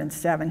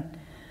 107.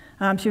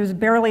 She was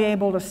barely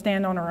able to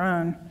stand on her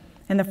own.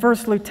 And the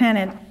first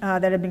lieutenant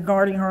that had been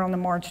guarding her on the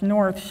march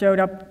north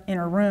showed up in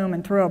her room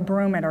and threw a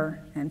broom at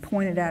her and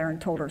pointed at her and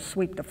told her,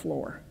 "Sweep the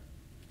floor."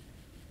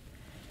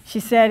 She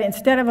said,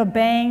 instead of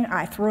obeying,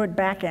 I threw it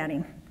back at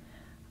him.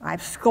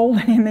 I've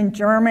scolded him in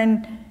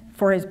German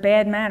for his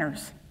bad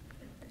manners.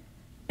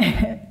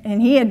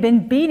 And he had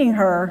been beating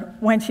her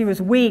when she was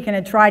weak and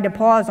had tried to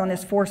pause on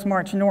this forced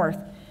march north.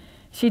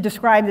 She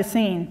described the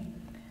scene.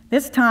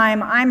 This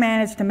time, I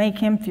managed to make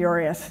him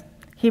furious.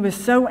 He was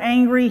so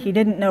angry, he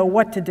didn't know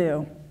what to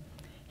do.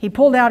 He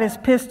pulled out his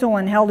pistol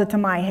and held it to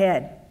my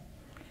head.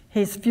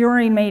 His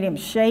fury made him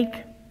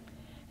shake.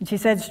 And she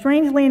said,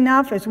 strangely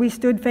enough, as we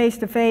stood face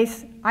to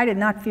face, I did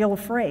not feel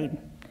afraid.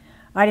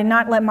 I did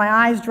not let my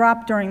eyes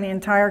drop during the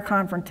entire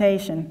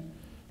confrontation.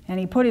 And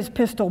he put his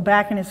pistol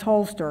back in his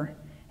holster,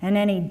 and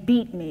then he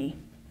beat me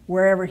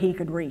wherever he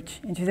could reach.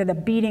 And she said the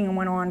beating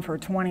went on for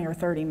 20 or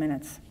 30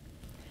 minutes.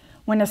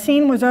 When the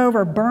scene was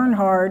over,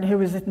 Bernhard, who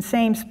was in the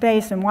same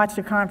space and watched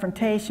the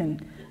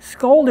confrontation,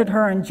 scolded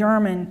her in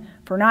German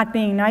for not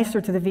being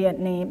nicer to the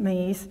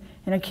Vietnamese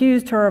and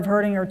accused her of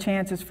hurting her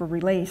chances for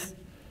release.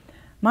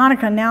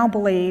 Monica now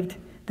believed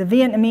the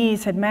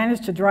Vietnamese had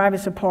managed to drive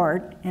us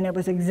apart, and it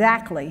was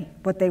exactly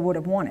what they would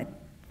have wanted.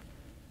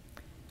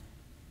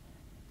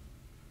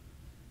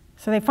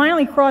 So they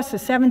finally crossed the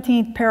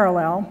 17th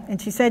parallel,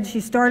 and she said she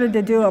started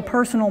to do a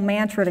personal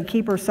mantra to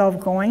keep herself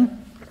going,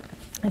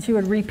 and she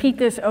would repeat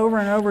this over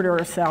and over to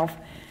herself.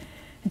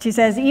 And she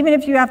says, even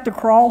if you have to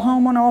crawl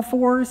home on all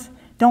fours,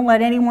 don't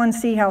let anyone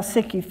see how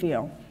sick you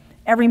feel.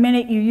 Every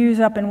minute you use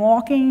up in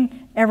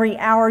walking, every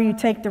hour you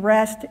take to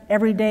rest,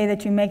 every day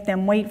that you make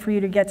them wait for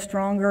you to get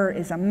stronger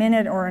is a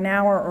minute or an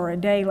hour or a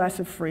day less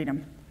of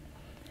freedom.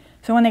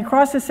 So when they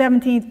crossed the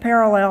 17th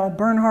parallel,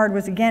 Bernhard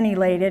was again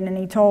elated, and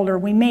he told her,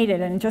 we made it.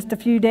 In just a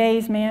few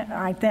days, man,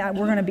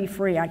 we're going to be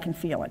free. I can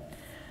feel it.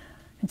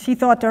 And she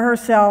thought to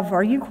herself,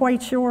 are you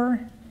quite sure?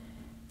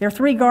 Their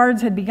 3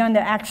 guards had begun to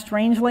act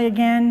strangely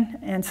again,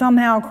 and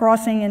somehow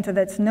crossing into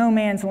this no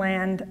man's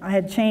land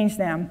had changed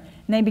them.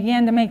 And they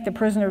began to make the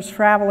prisoners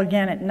travel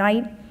again at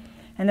night.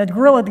 And the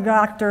guerrilla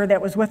doctor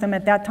that was with them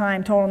at that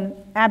time told them,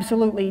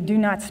 absolutely do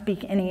not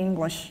speak any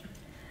English.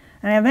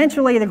 And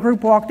eventually the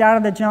group walked out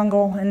of the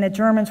jungle, and the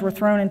Germans were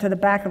thrown into the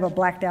back of a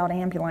blacked out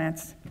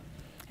ambulance.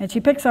 And she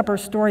picks up her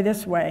story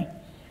this way.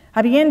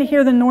 I began to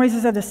hear the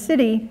noises of the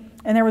city,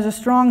 and there was a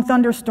strong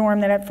thunderstorm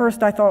that at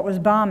first I thought was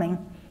bombing.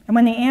 And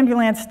when the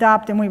ambulance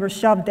stopped and we were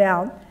shoved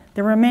out,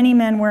 there were many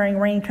men wearing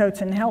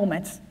raincoats and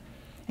helmets.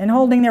 And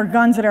holding their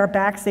guns at our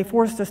backs, they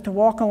forced us to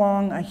walk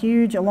along a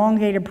huge,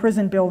 elongated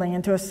prison building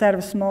into a set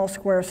of small,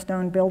 square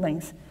stone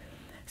buildings.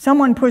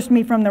 Someone pushed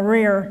me from the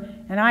rear,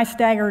 and I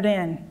staggered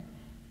in.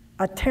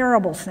 A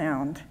terrible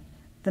sound,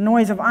 the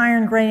noise of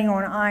iron grating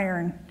on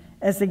iron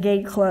as the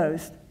gate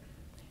closed.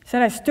 He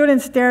said I stood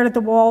and stared at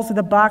the walls of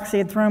the box he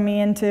had thrown me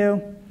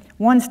into.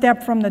 One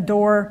step from the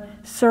door,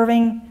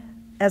 serving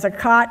as a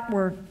cot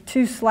were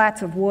 2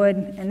 slats of wood,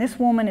 and this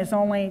woman is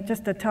only,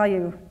 just to tell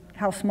you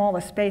how small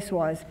the space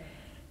was,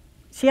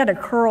 she had to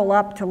curl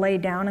up to lay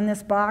down in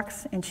this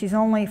box, and she's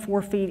only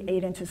 4 feet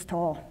 8 inches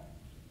tall.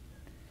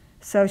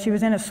 So she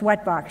was in a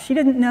sweat box. She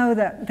didn't know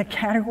the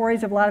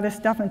categories of a lot of this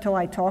stuff until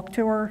I talked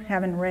to her,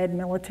 having read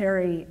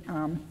military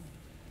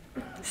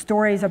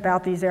stories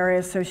about these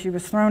areas, so she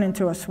was thrown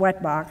into a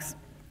sweat box.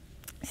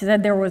 She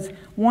said there was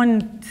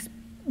one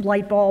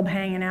light bulb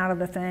hanging out of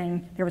the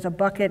thing, there was a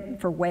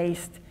bucket for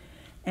waste,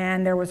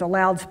 and there was a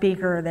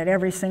loudspeaker that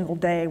every single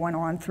day went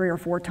on 3 or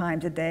 4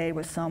 times a day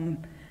with some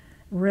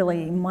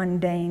really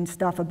mundane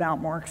stuff about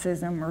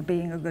Marxism or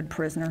being a good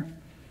prisoner.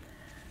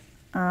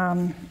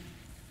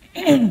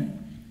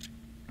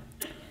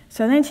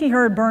 So then she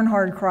heard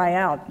Bernhard cry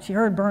out. She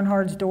heard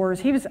Bernhard's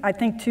doors. He was, I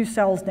think, 2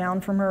 cells down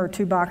from her, or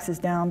 2 boxes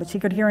down, but she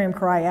could hear him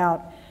cry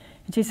out.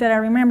 And she said, I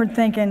remembered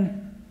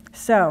thinking,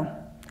 so,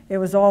 it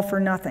was all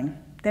for nothing.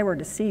 They were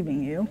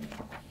deceiving you.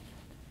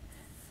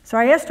 So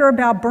I asked her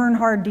about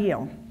Bernhard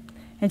Deal,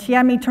 and she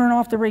had me turn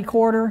off the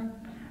recorder,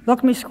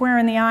 looked me square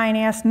in the eye, and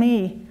asked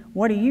me,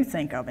 what do you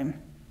think of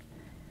him?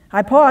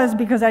 I paused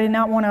because I did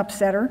not want to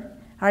upset her.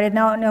 I did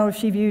not know if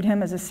she viewed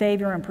him as a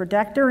savior and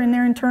protector in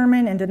their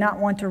internment and did not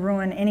want to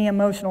ruin any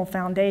emotional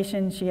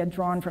foundation she had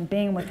drawn from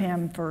being with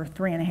him for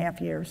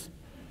 3.5 years.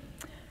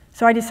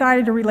 So I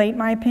decided to relate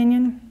my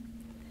opinion,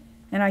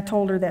 and I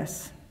told her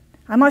this.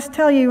 I must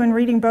tell you, in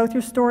reading both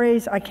your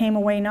stories, I came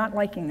away not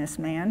liking this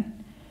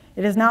man.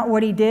 It is not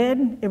what he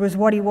did, it was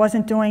what he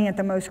wasn't doing at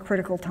the most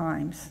critical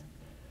times.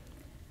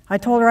 I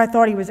told her I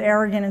thought he was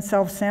arrogant and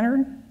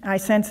self-centered. I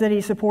sensed that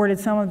he supported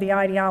some of the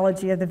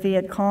ideology of the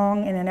Viet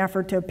Cong in an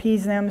effort to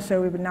appease them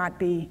so he would not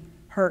be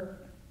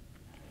hurt.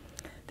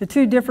 The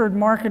two differed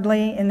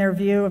markedly in their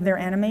view of their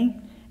enemy,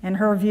 and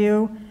her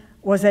view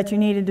was that you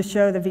needed to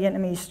show the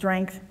Vietnamese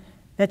strength,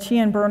 that she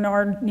and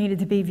Bernhard needed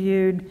to be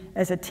viewed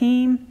as a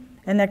team,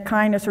 and that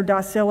kindness or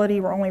docility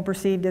were only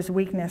perceived as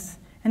weakness,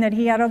 and that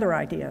he had other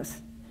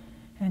ideas.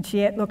 And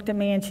she looked at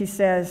me and she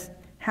says,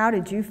 how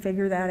did you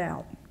figure that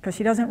out? Because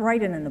she doesn't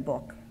write it in the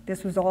book.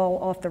 This was all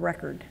off the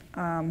record.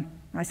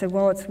 I said,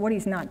 well, it's what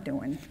he's not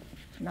doing,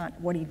 not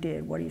what he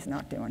did, what he's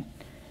not doing.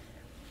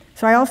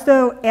 So I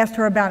also asked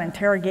her about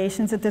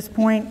interrogations at this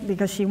point,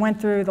 because she went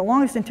through, the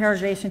longest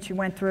interrogation she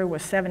went through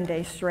was 7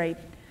 days straight.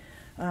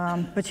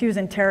 But she was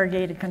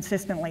interrogated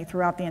consistently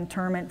throughout the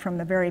internment from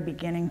the very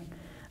beginning.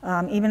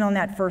 Even on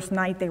that first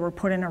night, they were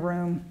put in a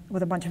room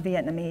with a bunch of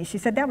Vietnamese. She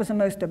said that was the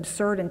most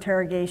absurd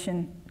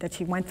interrogation that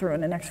she went through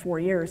in the next 4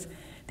 years.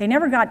 They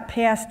never got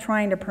past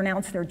trying to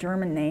pronounce their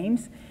German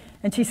names.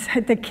 And she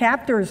said the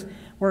captors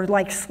were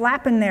like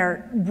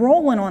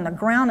rolling on the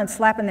ground and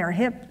slapping their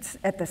hips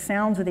at the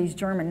sounds of these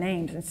German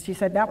names. And she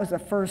said that was the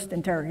first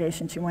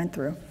interrogation she went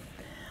through.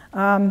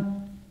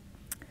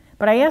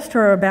 But I asked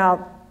her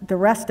about the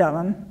rest of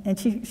them, and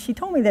she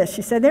told me this.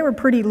 She said they were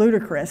pretty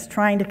ludicrous,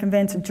 trying to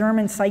convince a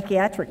German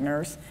psychiatric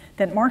nurse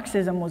that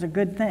Marxism was a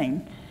good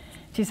thing.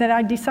 She said,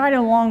 I decided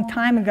a long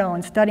time ago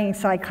in studying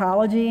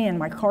psychology and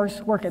my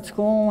coursework at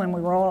school, and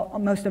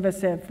most of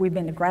us, if we've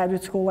been to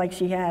graduate school like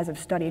she has, have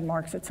studied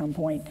Marx at some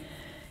point.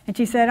 And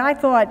she said, I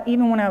thought,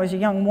 even when I was a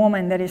young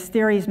woman, that his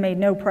theories made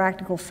no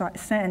practical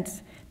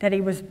sense,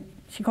 that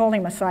she called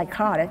him a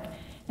psychotic,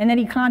 and that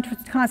he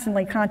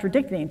constantly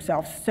contradicted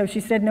himself. So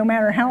she said, no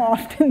matter how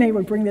often they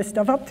would bring this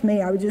stuff up to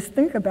me, I would just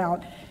think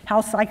about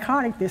how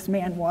psychotic this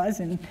man was,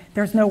 and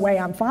there's no way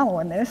I'm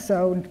following this,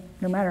 so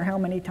no matter how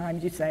many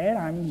times you say it,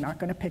 I'm not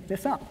going to pick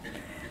this up.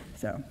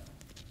 So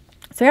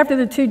after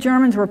the two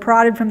Germans were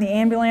prodded from the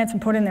ambulance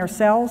and put in their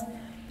cells,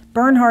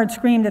 Bernhard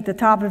screamed at the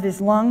top of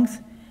his lungs.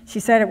 She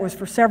said it was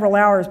for several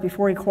hours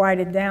before he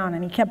quieted down,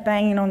 and he kept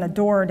banging on the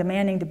door,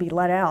 demanding to be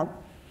let out.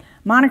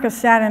 Monica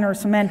sat in her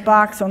cement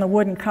box on the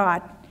wooden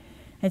cot,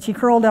 and she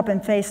curled up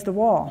and faced the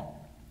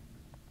wall.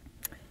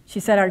 She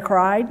said, I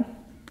cried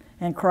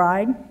and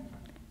cried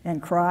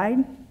and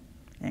cried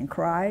and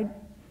cried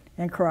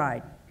and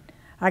cried.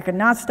 I could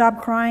not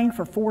stop crying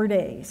for 4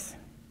 days.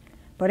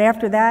 But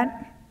after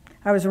that,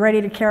 I was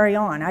ready to carry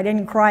on. I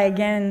didn't cry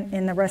again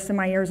in the rest of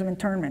my years of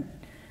internment.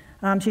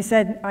 She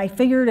said, I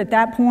figured at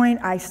that point,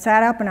 I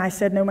sat up and I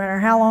said, no matter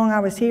how long I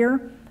was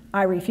here,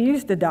 I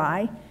refuse to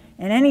die,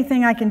 and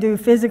anything I can do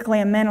physically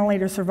and mentally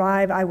to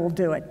survive, I will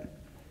do it.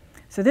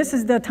 So this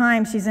is the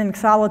time she's in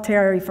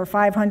solitary for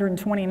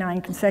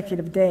 529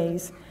 consecutive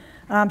days.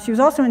 She was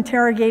also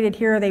interrogated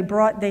here.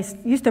 They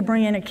used to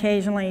bring in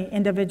occasionally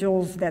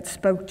individuals that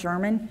spoke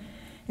German.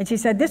 And she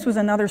said this was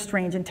another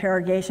strange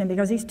interrogation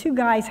because these two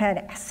guys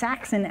had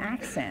Saxon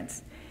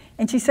accents.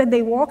 And she said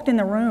they walked in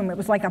the room. It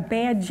was like a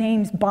bad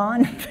James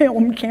Bond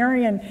film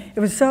carrying. It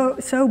was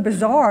so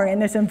bizarre in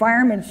this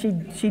environment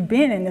she'd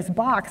been in this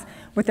box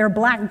with their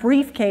black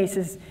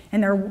briefcases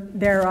and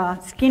their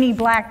skinny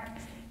black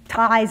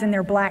ties and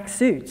their black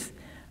suits.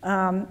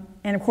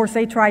 And of course,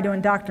 they tried to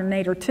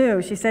indoctrinate her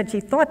too. She said she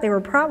thought they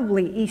were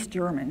probably East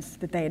Germans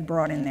that they had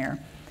brought in there,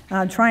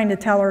 trying to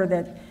tell her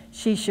that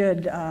she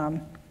should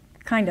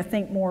kind of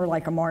think more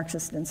like a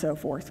Marxist and so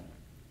forth.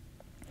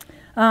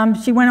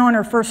 She went on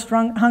her first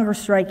hunger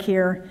strike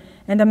here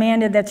and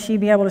demanded that she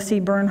be able to see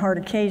Bernhard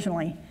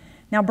occasionally.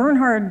 Now,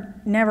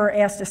 Bernhard never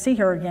asked to see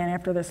her again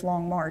after this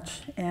long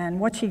march. And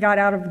what she got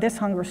out of this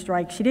hunger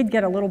strike, she did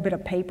get a little bit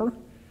of paper.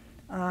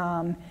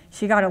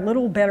 She got a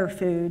little better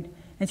food,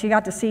 and she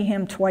got to see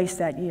him twice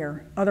that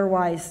year.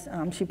 Otherwise,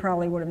 she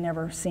probably would have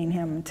never seen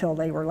him until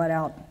they were let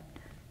out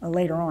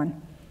later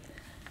on.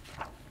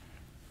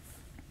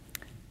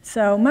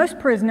 So most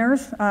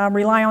prisoners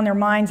rely on their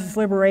minds as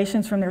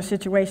liberations from their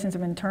situations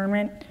of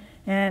internment,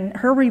 and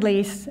her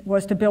release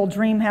was to build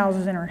dream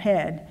houses in her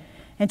head.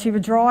 And she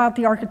would draw out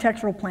the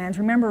architectural plans.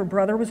 Remember, her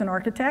brother was an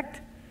architect,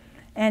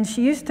 and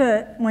she used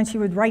to, when she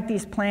would write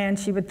these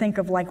plans, she would think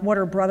of like what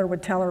her brother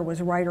would tell her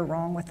was right or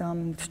wrong with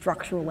them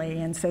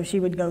structurally, and so she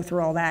would go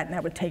through all that, and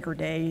that would take her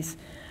days.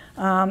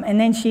 And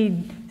then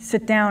she'd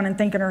sit down and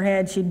think in her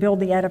head, she'd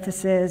build the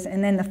edifices,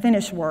 and then the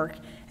finished work.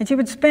 And she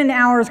would spend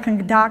hours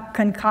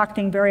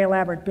concocting very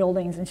elaborate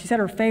buildings, and she said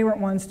her favorite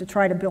ones to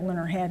try to build in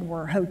her head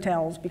were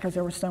hotels because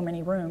there were so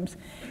many rooms.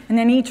 And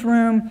then each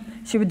room,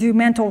 she would do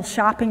mental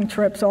shopping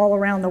trips all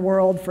around the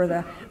world for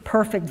the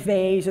perfect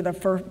vase or the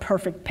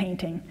perfect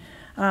painting.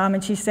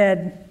 And she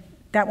said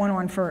it went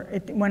on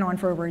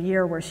for over a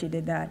year where she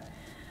did that.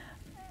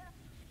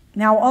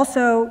 Now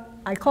also,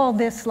 I call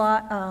this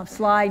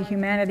slide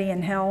Humanity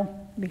in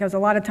Hell, because a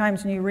lot of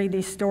times when you read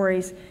these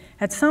stories,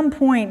 at some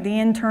point the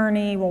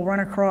internee will run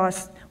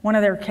across one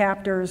of their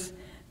captors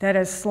that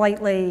has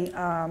slightly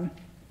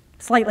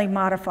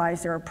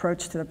modifies their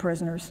approach to the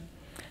prisoners.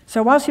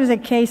 So while she was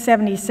at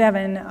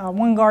K-77,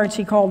 one guard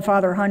she called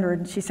Father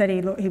 100, she said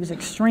he was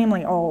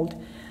extremely old.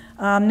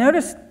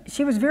 Notice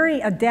she was very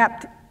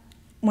adept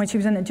when she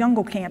was in the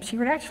jungle camp. She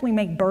would actually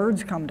make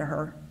birds come to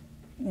her.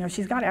 You know,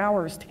 she's got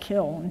hours to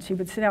kill, and she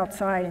would sit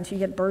outside and she'd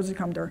get birds to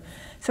come to her.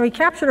 So he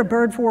captured a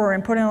bird for her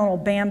and put it in a little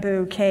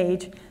bamboo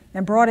cage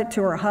and brought it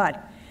to her hut.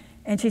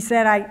 And she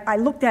said, I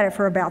looked at it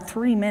for about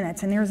 3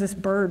 minutes, and there's this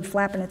bird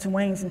flapping its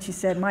wings, and she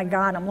said, my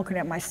God, I'm looking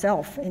at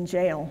myself in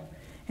jail.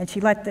 And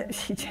she let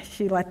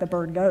the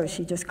bird go.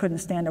 She just couldn't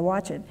stand to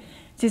watch it.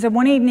 She said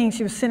one evening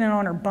she was sitting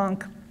on her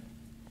bunk,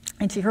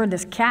 and she heard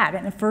this cat,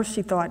 and at first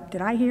she thought,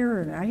 did I hear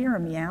a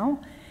meow?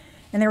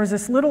 And there was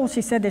this little,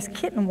 she said this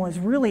kitten was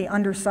really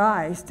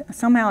undersized.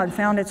 Somehow it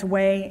found its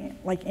way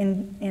like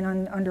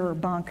under her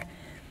bunk.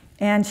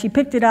 And she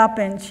picked it up,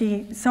 and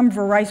some of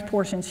her rice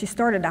portions, she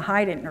started to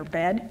hide it in her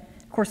bed.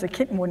 Of course, the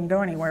kitten wouldn't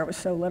go anywhere, it was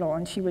so little,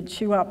 and she would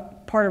chew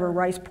up part of her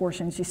rice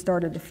portions. She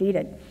started to feed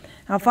it.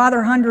 Now, Father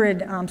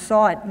 100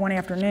 saw it one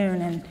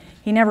afternoon, and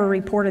he never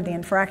reported the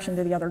infraction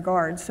to the other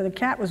guards, so the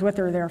cat was with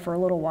her there for a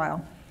little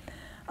while.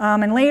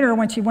 And later,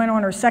 when she went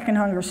on her second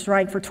hunger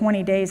strike for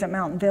 20 days at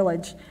Mountain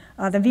Village,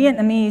 the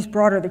Vietnamese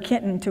brought her the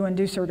kitten to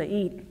induce her to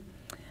eat.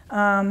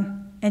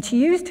 And she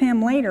used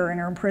him later in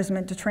her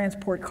imprisonment to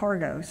transport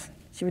cargoes.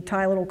 She would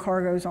tie little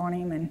cargoes on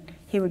him, and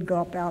he would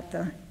go up out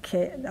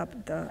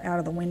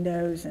of the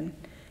windows and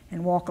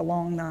walk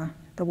along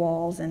the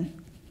walls.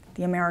 And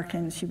the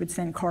Americans, she would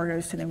send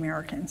cargoes to the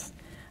Americans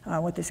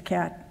with this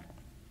cat.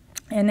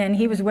 And then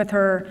he was with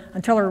her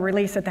until her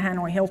release at the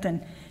Hanoi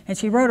Hilton. And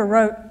she wrote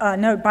a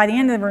note. By the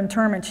end of her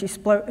internment, she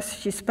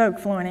spoke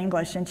fluent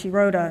English, and she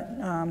wrote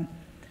a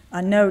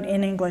note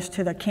in English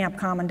to the camp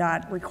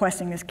commandant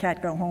requesting this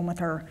cat go home with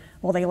her.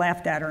 Well, they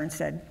laughed at her and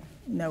said,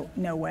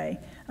 no way.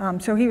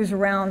 So he was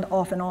around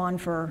off and on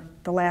for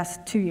the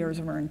last 2 years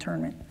of her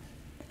internment.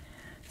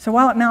 So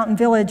while at Mountain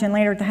Village and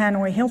later at the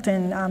Hanoi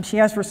Hilton, she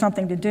asked for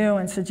something to do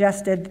and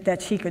suggested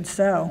that she could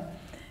sew.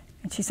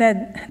 And she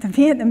said, the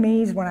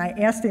Vietnamese, when I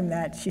asked him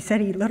that, she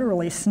said he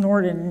literally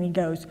snorted and he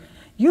goes,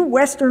 you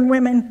Western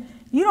women,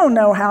 you don't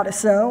know how to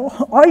sew.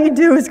 All you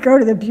do is go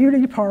to the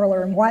beauty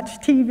parlor and watch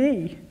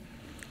TV.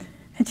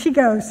 And she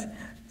goes,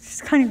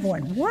 she's kind of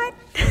going, what?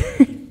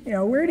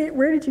 Where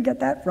did you get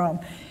that from?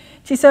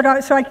 She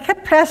said, so I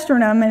kept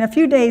pestering them, and a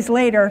few days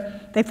later,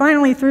 they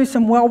finally threw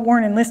some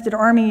well-worn enlisted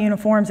Army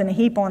uniforms in a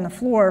heap on the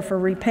floor for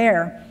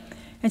repair.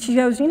 And she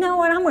goes, you know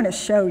what, I'm going to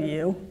show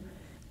you.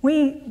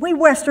 We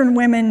Western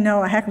women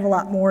know a heck of a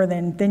lot more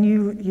than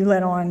you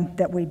let on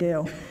that we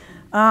do.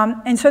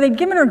 And so they'd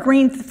given her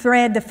green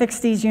thread to fix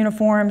these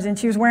uniforms, and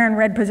she was wearing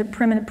red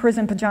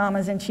prison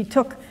pajamas, and she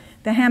took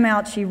the hem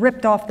out, she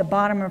ripped off the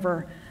bottom of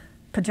her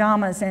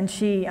pajamas, and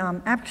she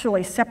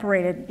actually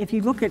separated. If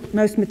you look at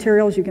most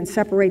materials, you can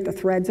separate the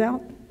threads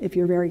out if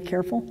you're very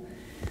careful.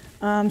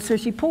 So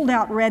she pulled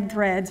out red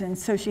threads, and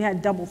so she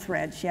had double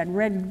threads. She had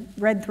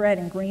red thread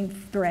and green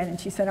thread, and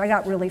she said, I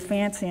got really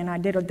fancy, and I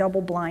did a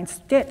double blind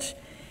stitch.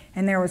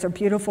 And there was a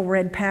beautiful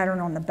red pattern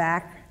on the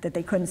back that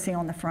they couldn't see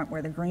on the front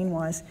where the green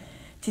was.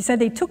 She said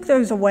they took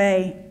those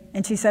away,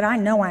 and she said, I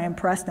know I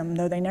impressed them,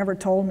 though they never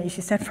told me.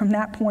 She said, from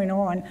that point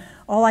on,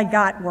 all I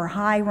got were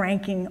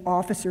high-ranking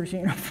officers'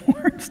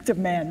 uniforms to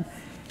men.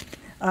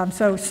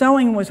 So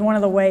sewing was one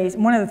of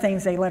the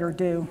things they let her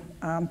do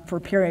for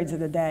periods of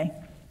the day.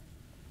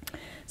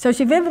 So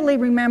she vividly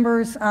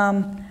remembers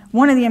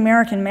one of the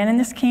American men in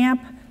this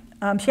camp.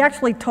 She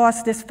actually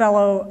tossed this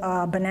fellow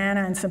a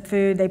banana and some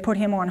food. They put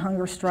him on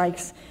hunger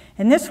strikes.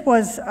 And this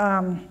was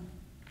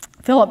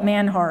Philip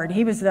Manhard.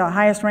 He was the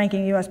highest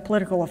ranking U.S.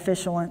 political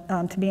official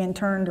to be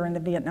interned during the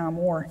Vietnam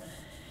War.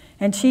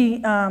 And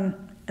she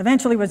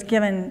eventually was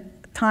given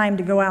time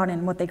to go out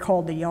in what they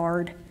called the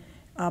yard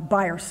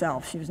by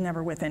herself. She was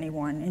never with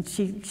anyone. And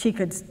she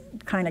could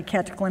kind of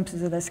catch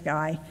glimpses of this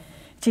guy.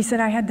 She said,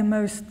 I had the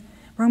most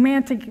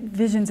romantic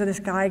visions of this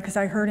guy because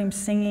I heard him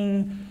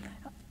singing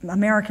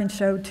American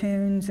show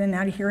tunes and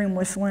I'd hear him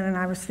whistling and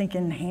I was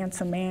thinking,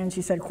 handsome man.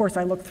 She said, of course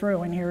I looked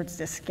through and here it's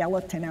this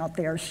skeleton out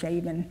there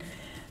shaven.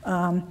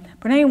 But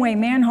anyway,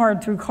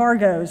 Manhard through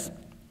cargoes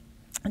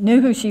knew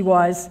who she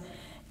was,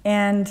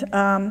 and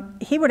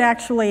he would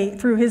actually,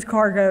 through his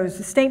cargoes,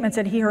 the statements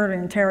that he heard in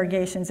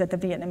interrogations that the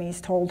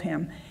Vietnamese told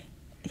him,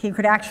 he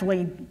could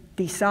actually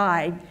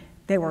decide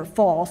they were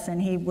false,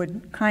 and he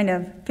would kind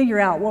of figure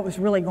out what was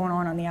really going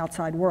on the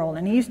outside world.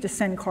 And he used to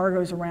send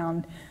cargoes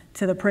around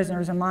to the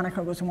prisoners, and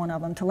Monica was one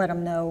of them, to let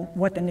them know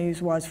what the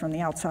news was from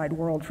the outside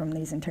world from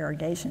these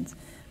interrogations.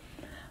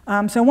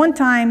 So one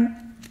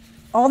time,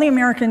 all the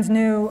Americans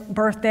knew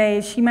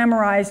birthdays. She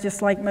memorized,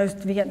 just like most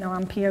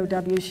Vietnam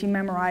POWs, she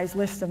memorized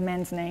lists of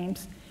men's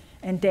names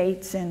and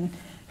dates and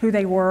who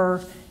they were,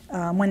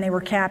 when they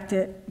were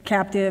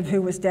captive,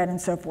 who was dead,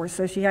 and so forth.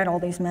 So she had all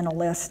these mental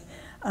lists.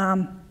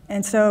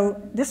 And so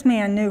this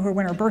man knew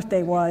when her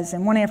birthday was,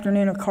 and one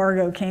afternoon a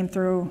cargo came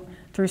through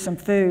some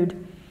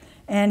food.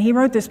 And he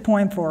wrote this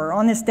poem for her.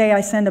 On this day I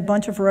send a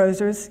bunch of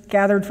roses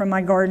gathered from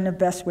my garden of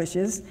best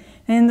wishes.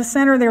 And in the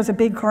center there's a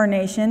big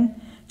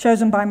carnation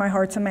chosen by my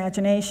heart's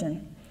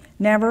imagination.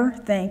 Never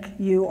think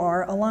you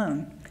are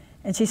alone.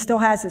 And she still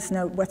has this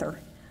note with her.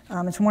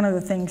 It's one of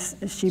the things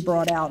she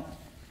brought out.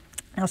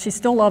 Now she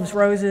still loves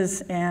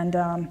roses, and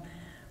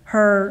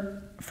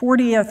her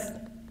 40th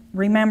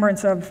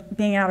remembrance of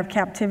being out of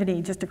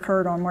captivity just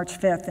occurred on March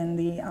 5th, and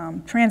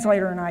the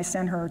translator and I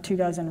sent her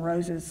 24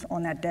 roses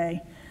on that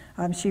day.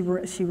 She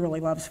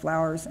really loves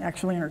flowers.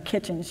 Actually, in her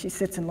kitchen, she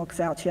sits and looks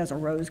out. She has a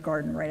rose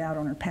garden right out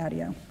on her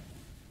patio.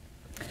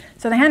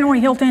 So the Hanoi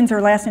Hilton's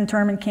her last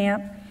internment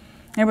camp.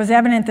 It was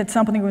evident that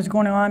something was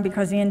going on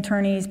because the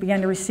internees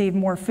began to receive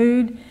more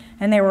food,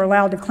 and they were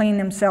allowed to clean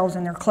themselves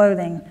and their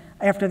clothing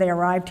after they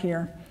arrived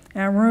here.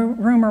 And a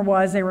rumor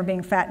was they were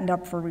being fattened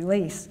up for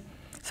release.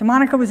 So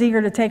Monica was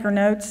eager to take her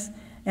notes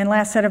and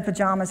last set of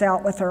pajamas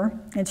out with her,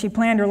 and she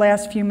planned her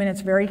last few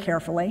minutes very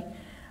carefully,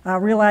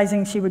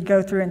 realizing she would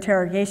go through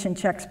interrogation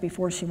checks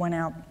before she went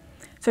out.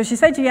 So she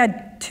said she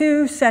had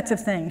 2 sets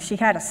of things. She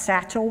had a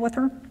satchel with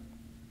her,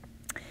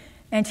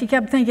 and she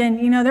kept thinking,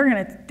 you know,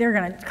 they're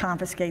gonna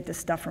confiscate this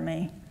stuff from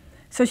me.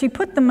 So she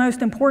put the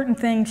most important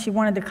thing she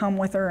wanted to come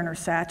with her in her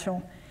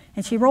satchel,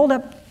 and she rolled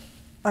up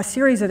a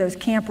series of those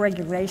camp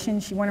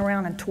regulations. She went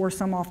around and tore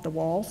some off the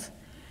walls,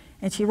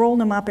 and she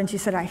rolled them up, and she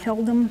said, I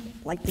held them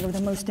like they were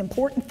the most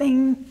important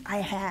thing I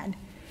had.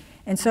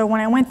 And so when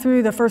I went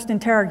through the first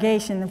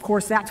interrogation, of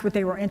course, that's what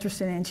they were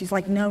interested in. She's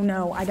like,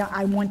 no,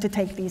 I want to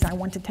take these, I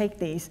want to take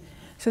these.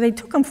 So they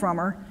took them from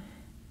her,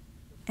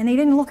 and they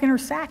didn't look in her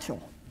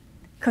satchel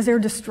because they were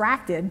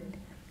distracted.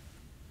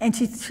 And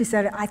she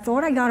said, I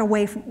thought I got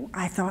away from,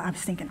 I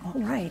was thinking,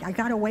 all right, I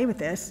got away with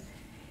this.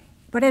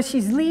 But as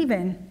she's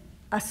leaving,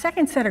 a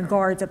second set of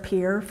guards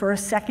appear for a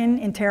second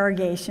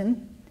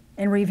interrogation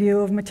and review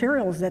of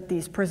materials that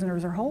these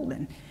prisoners are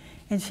holding.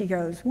 And she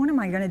goes, what am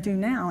I going to do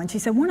now? And she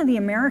said, one of the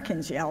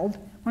Americans yelled,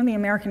 one of the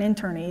American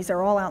internees,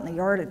 they're all out in the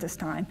yard at this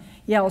time,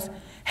 yells,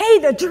 hey,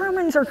 the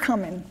Germans are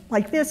coming,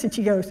 like this. And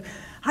she goes,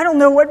 I don't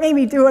know what made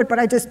me do it, but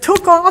I just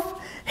took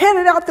off,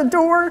 headed out the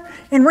door,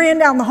 and ran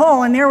down the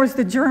hall. And there were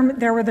the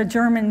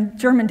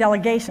German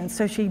delegations,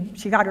 so she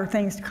got her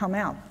things to come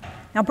out.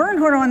 Now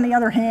Bernhard, on the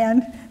other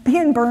hand,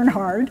 being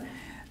Bernhard,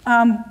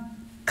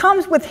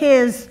 comes with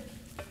his,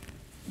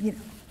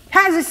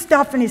 has his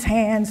stuff in his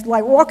hands,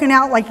 like walking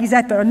out like he's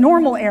at the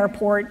normal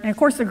airport. And of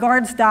course the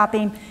guards stop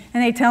him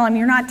and they tell him,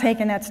 you're not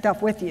taking that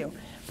stuff with you.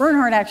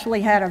 Bernhard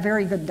actually had a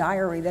very good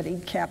diary that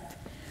he'd kept.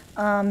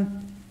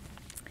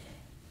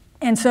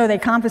 And so they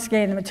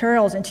confiscated the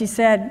materials, and she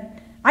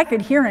said, I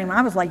could hear him.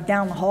 I was like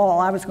down the hall,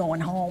 I was going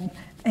home.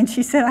 And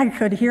she said, I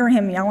could hear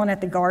him yelling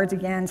at the guards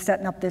again,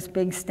 setting up this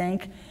big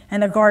stink.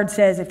 And the guard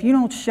says, if you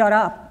don't shut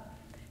up,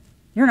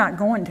 you're not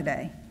going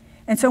today.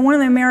 And so one of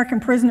the American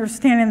prisoners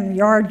standing in the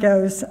yard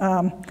goes,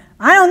 I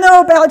don't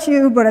know about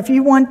you, but if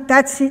you want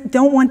that seat,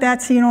 don't want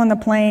that seat on the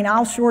plane,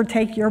 I'll sure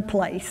take your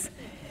place.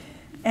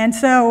 And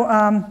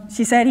so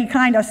she said he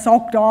kind of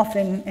sulked off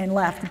and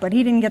left, but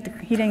he didn't get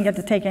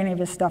to take any of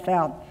his stuff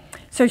out.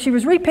 So she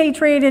was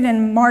repatriated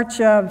in March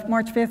 5th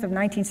of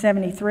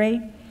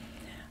 1973.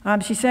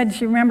 She said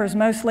she remembers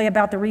mostly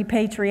about the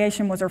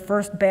repatriation was her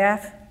first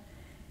bath.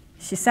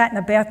 She sat in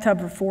the bathtub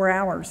for 4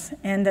 hours,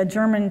 and the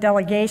German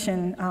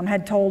delegation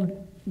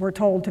were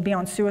told to be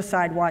on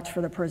suicide watch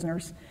for the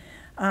prisoners.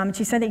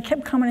 She said they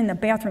kept coming in the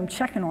bathroom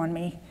checking on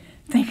me,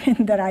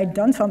 thinking that I'd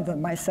done something to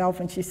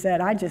myself, and she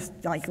said, I just,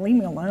 leave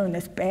me alone,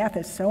 this bath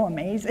is so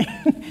amazing.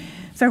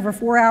 So for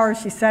 4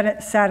 hours, she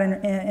sat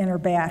in her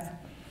bath.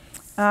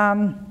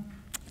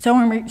 So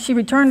when she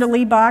returned to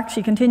Liebach,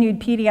 she continued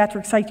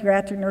pediatric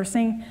psychiatric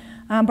nursing,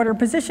 but her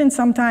position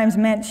sometimes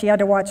meant she had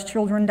to watch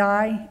children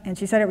die, and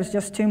she said it was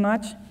just too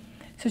much.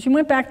 So she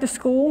went back to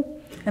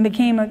school and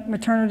became a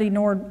maternity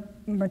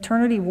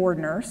ward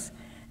nurse,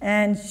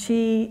 and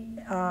she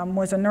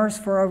was a nurse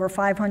for over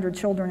 500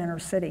 children in her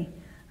city.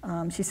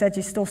 She said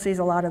she still sees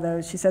a lot of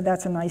those. She said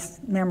that's a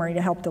nice memory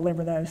to help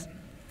deliver those.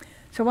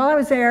 So while I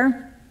was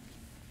there,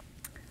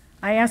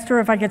 I asked her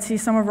if I could see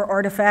some of her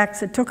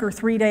artifacts. It took her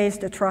 3 days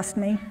to trust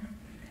me.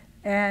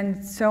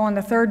 And so on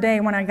the third day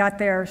when I got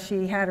there,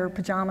 she had her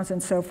pajamas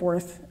and so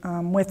forth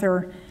with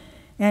her.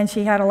 And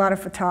she had a lot of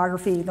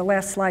photography. The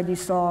last slide you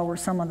saw were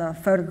some of the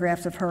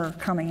photographs of her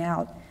coming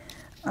out.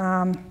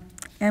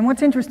 And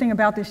what's interesting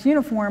about this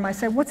uniform, I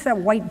said, what's that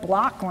white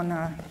block on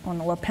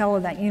the lapel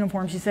of that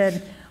uniform? She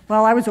said,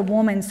 well, I was a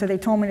woman, so they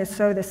told me to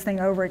sew this thing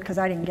over it because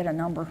I didn't get a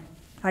number.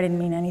 I didn't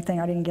mean anything.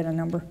 I didn't get a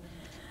number.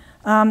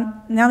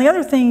 Now, the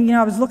other thing,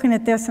 I was looking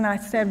at this and I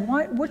said,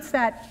 what's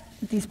that,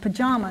 these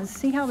pajamas?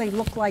 See how they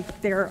look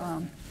like they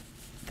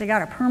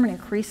got a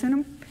permanent crease in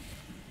them?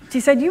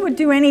 She said, you would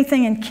do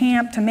anything in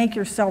camp to make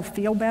yourself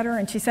feel better.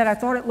 And she said, I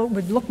thought it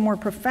would look more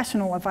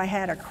professional if I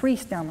had a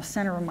crease down the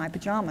center of my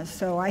pajamas.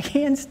 So I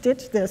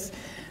hand-stitched this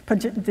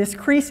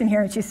crease in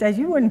here. And she says,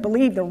 you wouldn't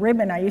believe the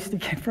ribbon I used to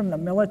get from the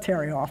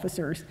military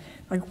officers.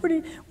 Like, what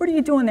are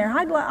you doing there?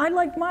 I'd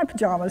like my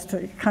pajamas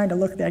to kind of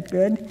look that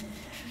good.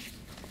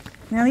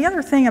 Now, the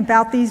other thing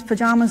about these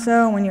pajamas,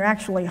 though, when you're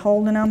actually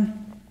holding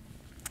them,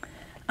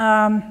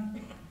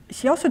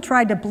 she also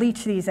tried to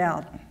bleach these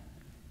out.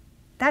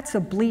 That's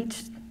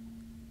bleached.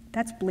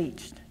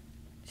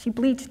 She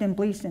bleached and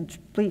bleached and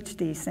bleached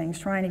these things,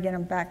 trying to get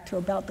them back to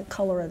about the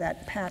color of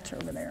that patch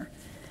over there.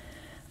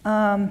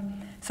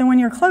 So when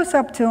you're close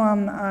up to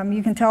them,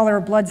 you can tell there are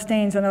blood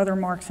stains and other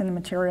marks in the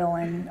material,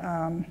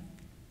 and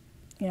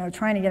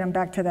trying to get them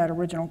back to that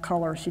original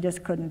color, she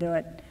just couldn't do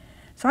it.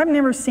 So I've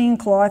never seen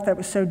cloth that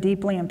was so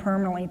deeply and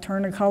permanently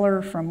turned to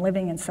color from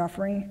living and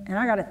suffering. And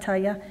I got to tell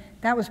you,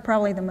 that was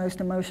probably the most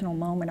emotional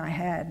moment I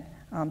had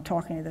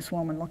talking to this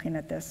woman, looking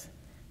at this,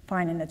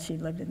 finding that she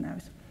lived in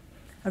those.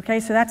 Okay,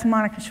 so that's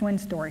Monica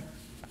Schwinn's story.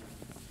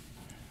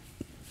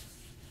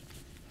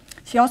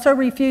 She also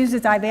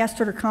refuses. I've asked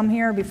her to come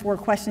here before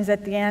questions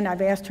at the end.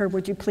 I've asked her,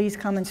 would you please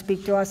come and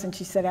speak to us? And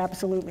she said,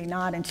 absolutely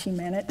not, and she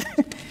meant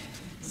it.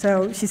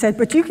 So she said,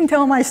 but you can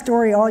tell my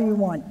story all you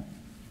want.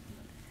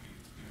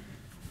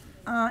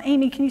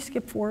 Amy, can you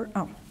skip forward?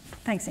 Oh,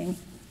 thanks, Amy.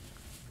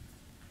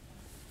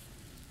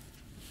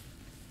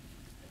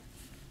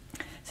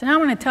 So now I'm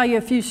going to tell you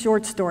a few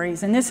short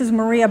stories. And this is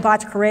Maria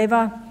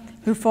Botchkareva,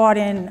 who fought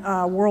in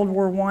World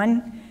War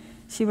I.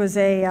 She was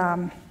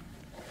a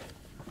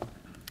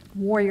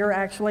warrior,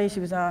 actually. She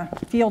was a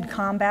field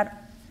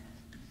combat.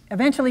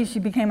 Eventually, she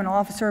became an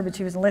officer, but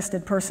she was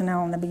enlisted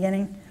personnel in the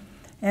beginning.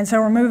 And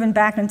so we're moving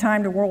back in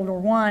time to World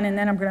War I, and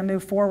then I'm going to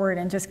move forward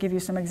and just give you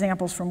some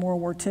examples from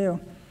World War II.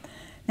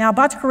 Now,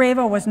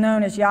 Botchkareva was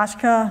known as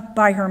Yashka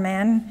by her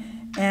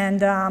men, and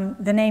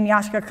the name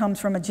Yashka comes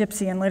from a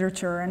gypsy in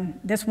literature. And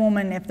this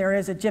woman, if there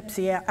is a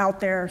gypsy out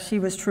there, she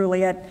was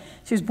truly it.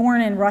 She was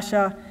born in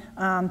Russia,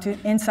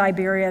 in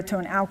Siberia, to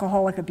an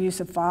alcoholic,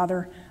 abusive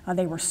father.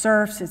 They were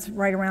serfs. It's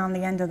right around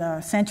the end of the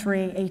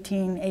century,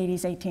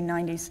 1880s,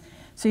 1890s.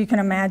 So you can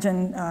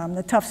imagine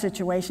the tough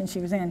situation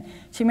she was in.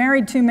 She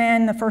married two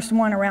men, the first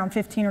one around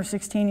 15 or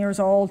 16 years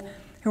old,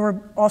 who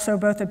were also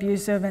both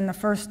abusive, and the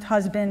first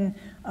husband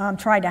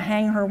tried to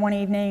hang her one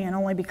evening, and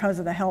only because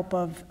of the help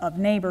of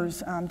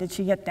neighbors did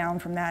she get down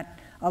from that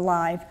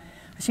alive.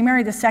 She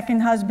married the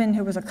second husband,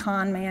 who was a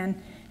con man,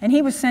 and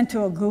he was sent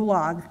to a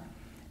gulag,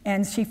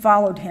 and she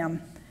followed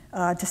him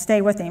to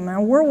stay with him.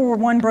 And World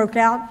War I broke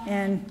out,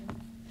 and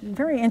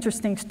very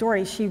interesting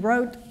story. She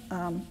wrote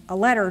a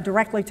letter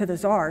directly to the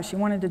Tsar. She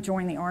wanted to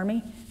join the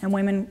army, and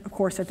women, of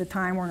course, at the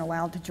time weren't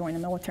allowed to join the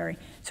military.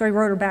 So he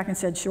wrote her back and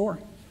said, sure.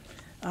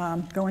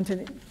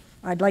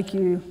 I'd like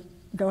you,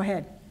 go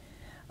ahead.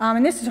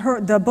 And this is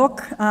the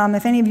book,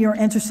 if any of you are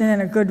interested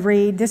in a good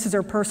read, this is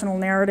her personal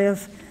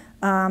narrative.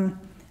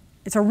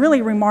 It's a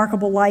really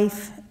remarkable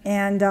life,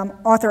 and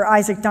author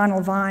Isaac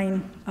Donald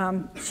Vine,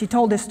 she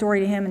told this story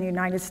to him in the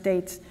United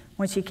States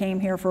when she came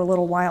here for a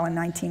little while in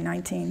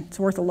 1919. It's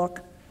worth a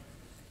look.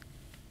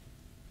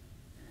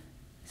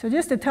 So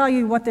just to tell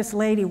you what this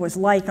lady was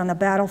like on the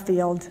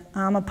battlefield,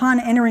 upon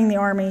entering the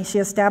Army, she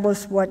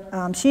established what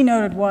she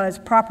noted was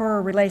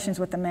proper relations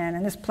with the men,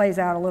 and this plays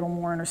out a little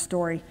more in her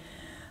story.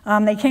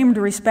 They came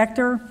to respect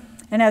her,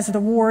 and as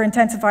the war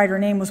intensified, her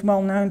name was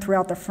well known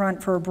throughout the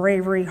front for her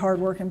bravery, hard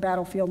work, and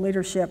battlefield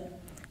leadership.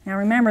 Now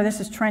remember,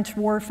 this is trench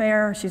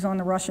warfare. She's on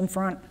the Russian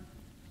front.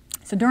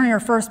 So during her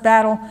first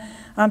battle,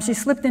 she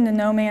slipped into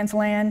no man's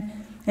land,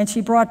 and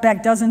she brought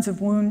back dozens of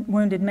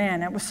wounded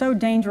men. It was so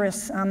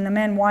dangerous, the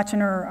men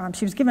watching her,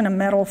 she was given a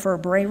medal for her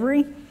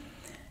bravery.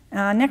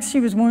 Next, she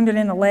was wounded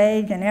in the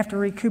leg, and after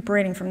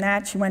recuperating from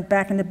that, she went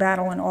back into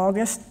battle in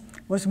August,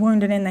 was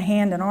wounded in the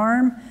hand and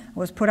arm,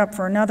 was put up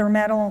for another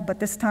medal, but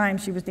this time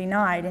she was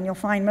denied. And you'll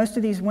find most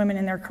of these women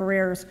in their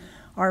careers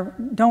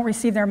don't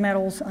receive their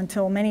medals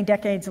until many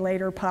decades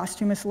later,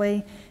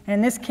 posthumously. And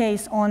in this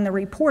case, on the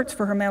reports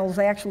for her medals,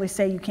 they actually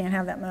say you can't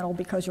have that medal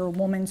because you're a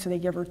woman, so they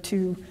give her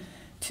two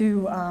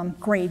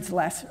grades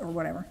less or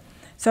whatever.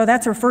 So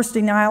that's her first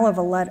denial of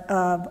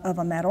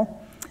a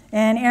medal.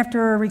 And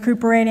after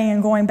recuperating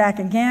and going back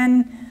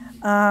again,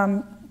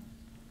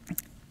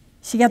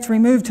 she gets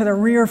removed to the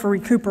rear for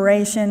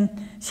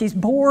recuperation. She's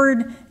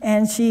bored,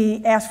 and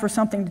she asks for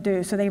something to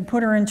do. So they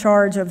put her in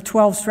charge of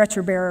 12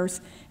 stretcher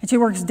bearers. And she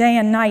works day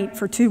and night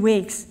for 2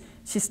 weeks.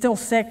 She's still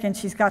sick, and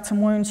she's got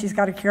some wounds she's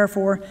got to care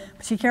for.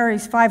 But she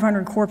carries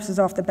 500 corpses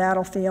off the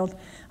battlefield.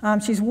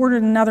 She's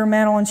awarded another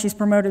medal, and she's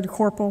promoted to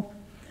corporal.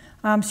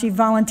 She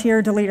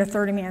volunteered to lead a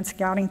 30-man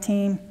scouting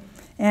team.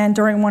 And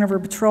during one of her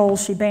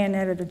patrols, she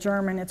bayoneted a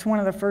German. It's one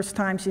of the first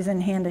times she's in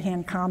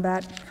hand-to-hand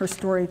combat. Her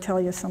story will tell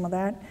you some of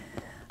that.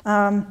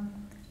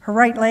 Her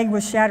right leg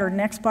was shattered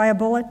next by a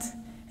bullet,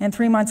 and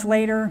 3 months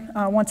later,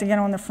 once again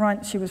on the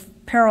front, she was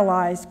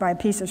paralyzed by a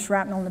piece of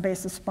shrapnel in the base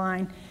of the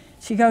spine.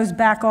 She goes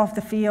back off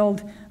the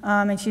field,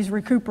 and she's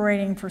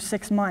recuperating for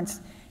 6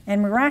 months.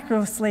 And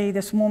miraculously,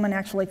 this woman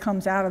actually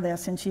comes out of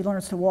this, and she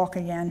learns to walk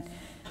again.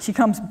 She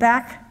comes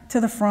back to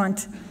the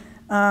front,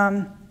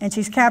 and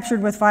she's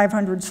captured with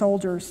 500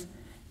 soldiers.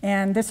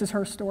 And this is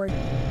her story.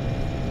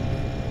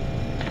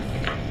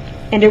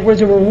 And it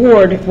was a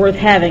reward worth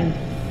having.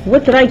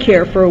 What did I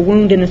care for a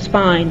wound in the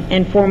spine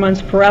and 4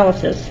 months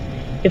paralysis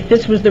if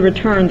this was the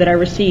return that I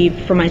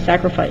received for my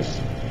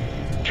sacrifice?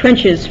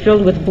 Trenches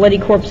filled with bloody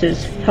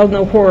corpses held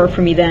no horror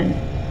for me then.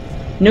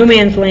 No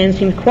man's land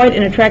seemed quite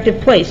an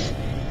attractive place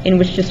in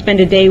which to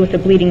spend a day with a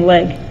bleeding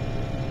leg.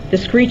 The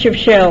screech of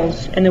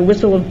shells and the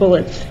whistle of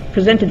bullets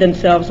presented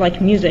themselves like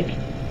music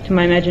to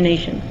my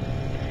imagination.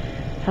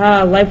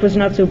 Ah, life was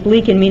not so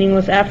bleak and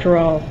meaningless after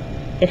all.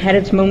 It had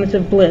its moments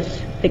of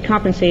bliss that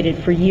compensated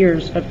for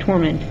years of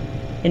torment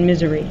and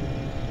misery.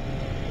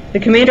 The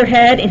commander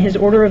had, in his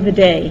order of the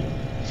day,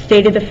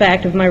 stated the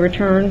fact of my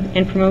return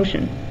and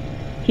promotion.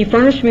 He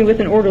furnished me with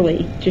an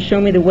orderly to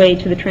show me the way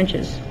to the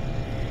trenches.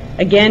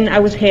 Again, I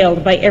was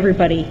hailed by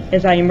everybody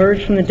as I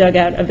emerged from the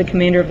dugout of the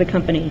commander of the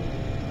company,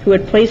 who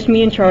had placed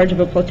me in charge of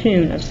a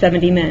platoon of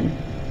 70 men.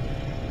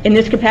 In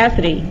this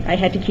capacity, I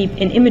had to keep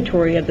an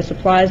inventory of the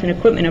supplies and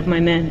equipment of my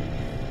men,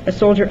 a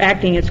soldier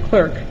acting as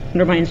clerk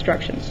under my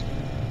instructions.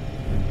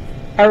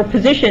 Our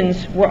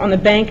positions were on the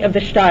bank of the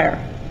Steyr,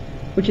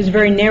 which is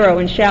very narrow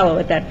and shallow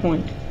at that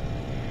point.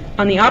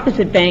 On the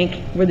opposite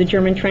bank were the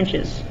German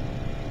trenches.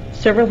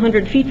 Several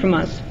hundred feet from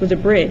us was a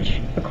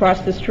bridge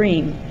across the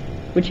stream,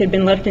 which had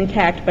been left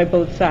intact by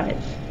both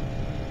sides.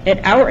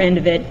 At our end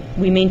of it,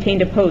 we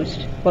maintained a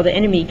post, while the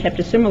enemy kept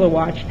a similar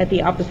watch at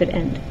the opposite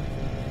end.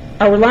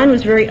 Our line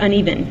was very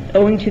uneven,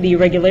 owing to the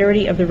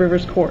irregularity of the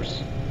river's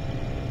course.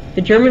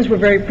 The Germans were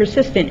very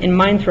persistent in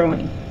mine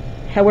throwing.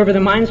 However, the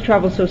mines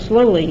traveled so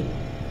slowly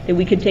that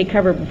we could take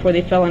cover before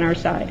they fell on our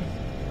side.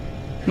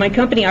 My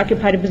company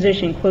occupied a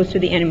position close to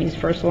the enemy's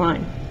first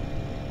line.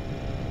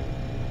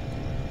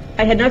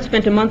 I had not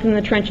spent a month in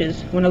the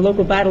trenches when a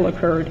local battle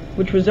occurred,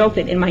 which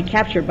resulted in my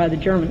capture by the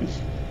Germans.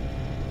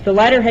 The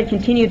latter had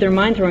continued their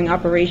mine-throwing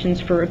operations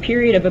for a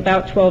period of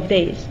about 12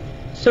 days,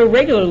 so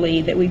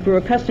regularly that we grew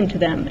accustomed to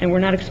them and were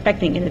not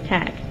expecting an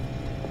attack.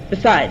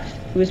 Besides,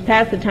 it was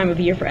past the time of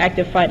year for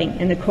active fighting,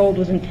 and the cold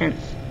was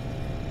intense.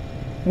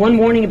 One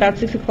morning about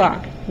 6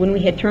 o'clock, when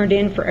we had turned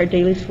in for our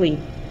daily sleep,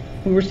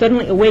 we were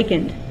suddenly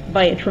awakened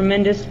by a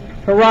tremendous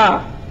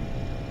hurrah.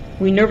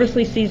 We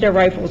nervously seized our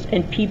rifles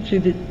and peeped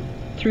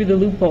through the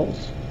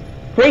loopholes.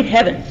 Great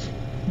heavens!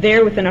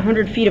 There, within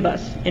 100 feet of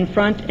us, in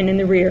front and in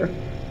the rear,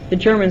 the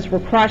Germans were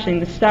crossing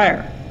the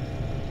Steyr.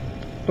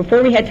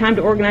 Before we had time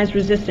to organize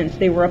resistance,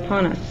 they were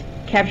upon us,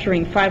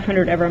 capturing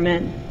 500 of our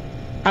men.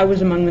 I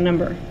was among the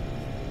number.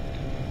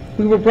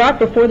 We were brought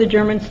before the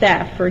German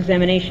staff for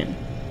examination.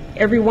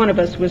 Every one of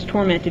us was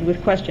tormented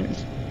with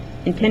questions,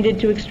 intended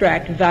to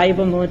extract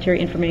valuable military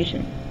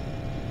information.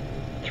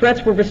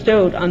 Threats were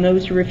bestowed on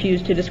those who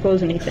refused to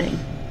disclose anything.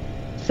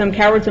 Some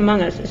cowards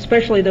among us,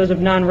 especially those of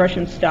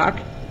non-Russian stock,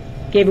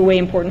 gave away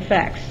important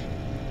facts.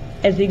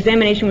 As the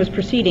examination was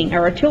proceeding,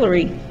 our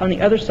artillery on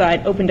the other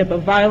side opened up a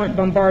violent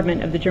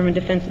bombardment of the German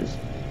defenses.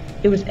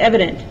 It was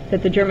evident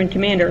that the German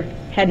commander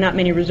had not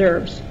many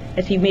reserves,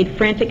 as he made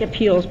frantic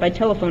appeals by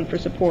telephone for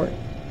support.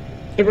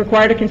 It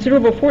required a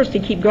considerable force to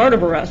keep guard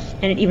over us,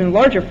 and an even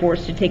larger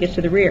force to take us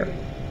to the rear.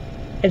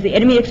 As the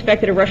enemy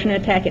expected a Russian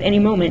attack at any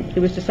moment, it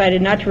was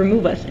decided not to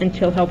remove us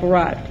until help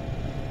arrived.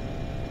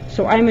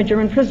 So I am a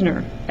German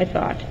prisoner, I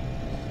thought.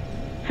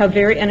 How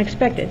very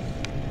unexpected.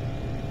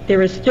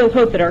 There is still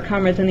hope that our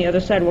comrades on the other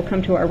side will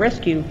come to our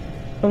rescue,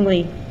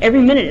 only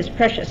every minute is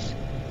precious.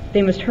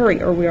 They must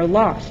hurry or we are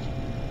lost.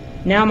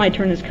 Now my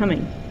turn is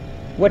coming.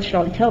 What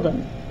shall I tell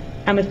them?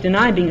 I must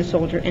deny being a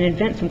soldier and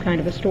invent some kind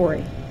of a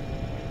story.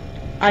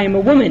 I am a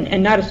woman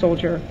and not a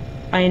soldier,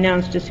 I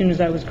announced as soon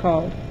as I was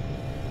called.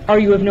 Are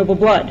you of noble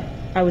blood?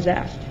 I was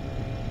asked.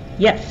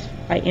 Yes,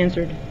 I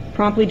answered,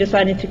 promptly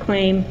deciding to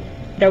claim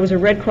that I was a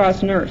Red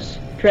Cross nurse,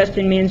 dressed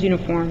in man's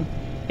uniform,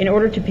 in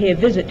order to pay a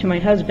visit to my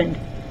husband,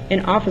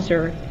 an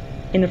officer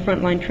in the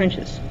frontline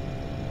trenches.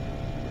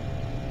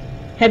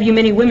 "Have you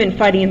many women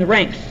fighting in the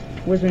ranks?"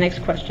 was the next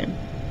question.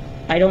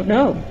 "I don't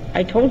know.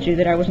 I told you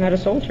that I was not a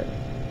soldier."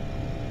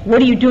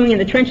 "What are you doing in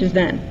the trenches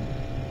then?"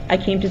 "I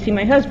came to see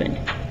my husband,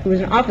 who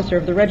is an officer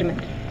of the regiment."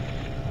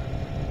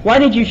 "Why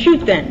did you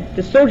shoot then?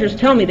 The soldiers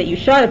tell me that you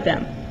shot at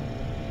them."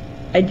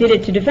 "I did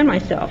it to defend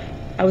myself.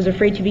 I was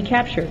afraid to be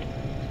captured.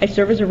 I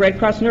serve as a Red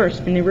Cross nurse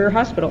in the rear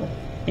hospital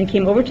and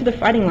came over to the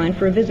fighting line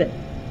for a visit."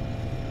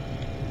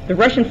 The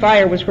Russian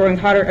fire was growing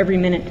hotter every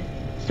minute.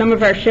 Some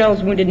of our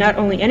shells wounded not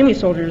only enemy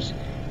soldiers,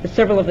 but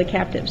several of the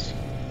captives.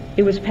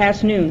 It was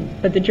past noon,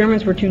 but the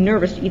Germans were too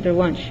nervous to eat their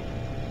lunch.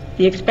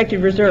 The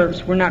expected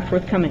reserves were not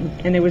forthcoming,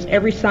 and there was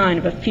every sign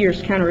of a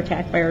fierce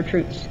counterattack by our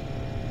troops.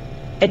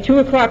 At 2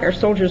 o'clock, our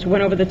soldiers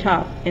went over the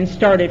top and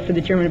started for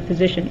the German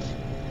positions.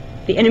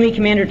 The enemy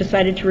commander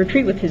decided to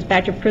retreat with his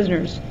batch of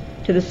prisoners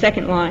to the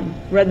second line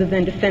rather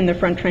than defend the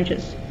front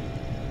trenches.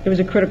 It was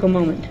a critical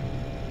moment.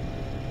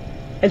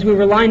 As we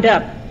were lined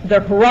up, the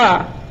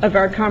hurrah of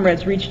our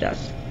comrades reached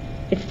us.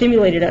 It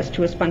stimulated us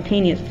to a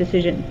spontaneous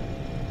decision.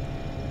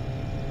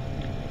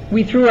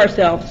 We threw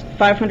ourselves,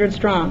 500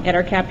 strong, at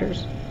our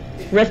captors,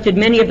 wrested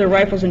many of their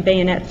rifles and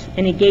bayonets,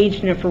 and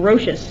engaged in a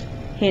ferocious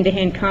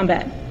hand-to-hand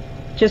combat,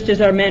 just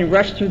as our men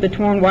rushed through the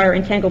torn wire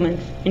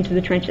entanglements into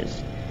the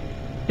trenches.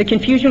 The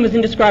confusion was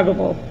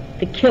indescribable,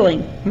 the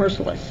killing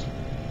merciless.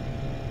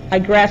 I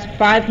grasped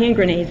 5 hand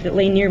grenades that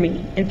lay near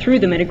me and threw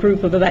them at a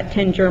group of about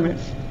 10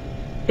 Germans.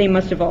 They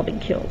must have all been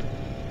killed.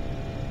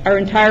 Our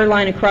entire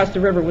line across the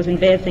river was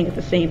advancing at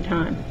the same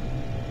time.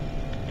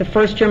 The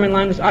first German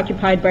line was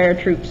occupied by our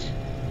troops.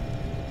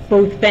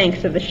 Both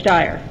banks of the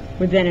Steyr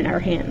were then in our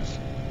hands.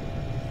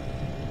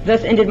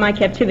 Thus ended my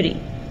captivity.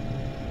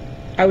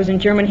 I was in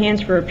German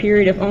hands for a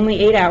period of only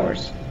 8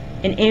 hours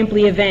and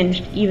amply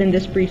avenged even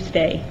this brief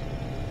stay.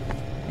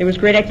 There was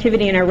great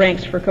activity in our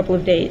ranks for a couple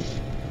of days.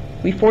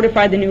 We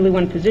fortified the newly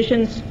won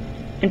positions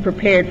and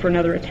prepared for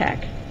another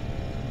attack.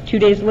 2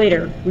 days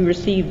later, we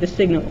received the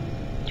signal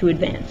to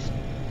advance.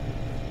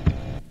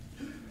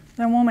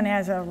 The woman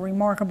has a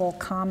remarkable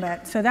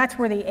combat. So that's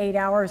where the 8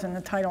 hours in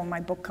the title of my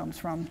book comes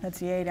from. That's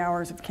the 8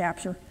 hours of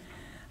capture.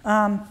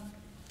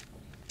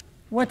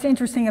 What's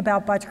interesting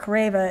about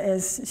Botchkareva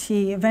is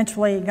she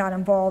eventually got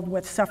involved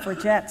with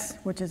suffragettes,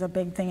 which is a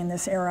big thing in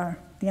this era,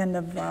 the end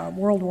of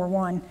World War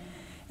I.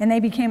 And they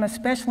became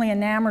especially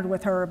enamored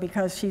with her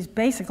because she's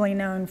basically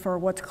known for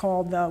what's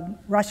called the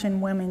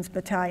Russian Women's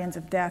Battalions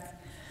of Death.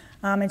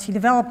 And she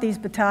developed these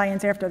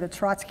battalions after the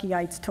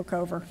Trotskyites took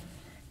over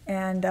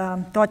and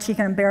thought she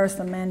could embarrass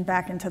the men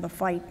back into the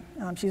fight.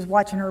 She was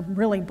watching her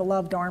really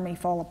beloved army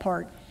fall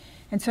apart.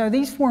 And so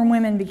these 4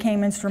 women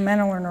became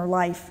instrumental in her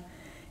life.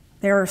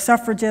 They were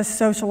suffragists,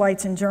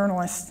 socialites, and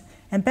journalists.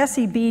 And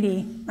Bessie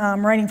Beattie,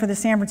 writing for the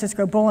San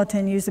Francisco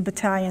Bulletin, used the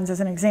battalions as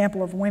an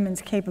example of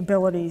women's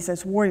capabilities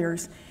as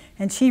warriors.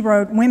 And she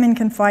wrote, "Women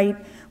can fight,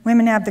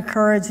 women have the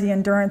courage, the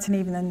endurance, and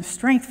even the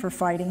strength for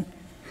fighting.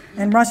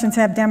 And Russians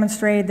have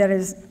demonstrated that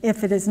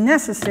if it is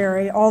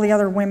necessary, all the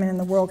other women in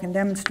the world can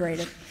demonstrate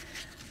it."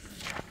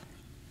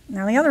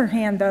 Now, on the other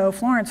hand, though,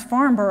 Florence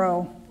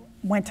Farnborough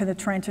went to the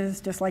trenches,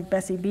 just like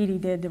Bessie Beattie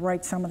did, to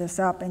write some of this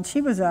up. And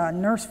she was a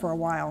nurse for a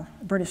while,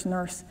 a British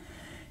nurse.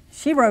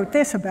 She wrote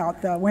this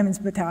about the women's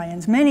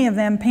battalions. "Many of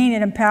them,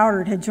 painted and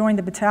powdered, had joined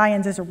the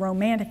battalions as a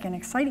romantic and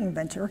exciting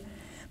venture,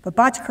 but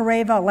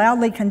Botchkareva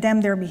loudly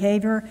condemned their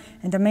behavior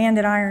and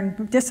demanded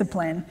iron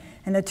discipline.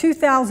 And the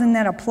 2,000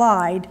 that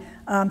applied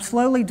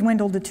slowly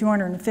dwindled to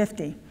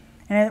 250.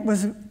 And it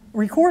was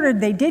recorded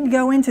they did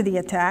go into the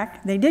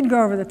attack. They did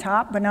go over the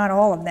top, but not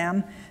all of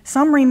them.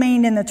 Some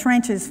remained in the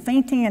trenches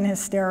fainting and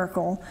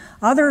hysterical.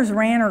 Others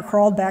ran or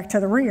crawled back to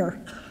the rear.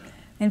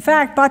 In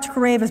fact,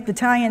 Botchkareva's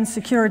battalion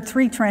secured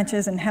 3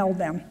 trenches and held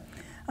them.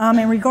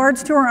 In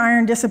regards to her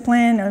iron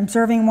discipline,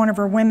 observing one of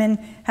her women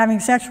having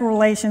sexual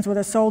relations with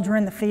a soldier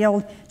in the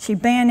field, she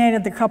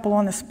bayoneted the couple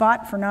on the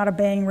spot for not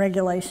obeying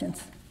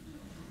regulations."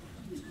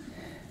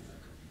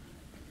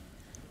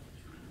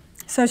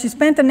 So she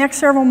spent the next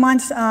several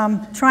months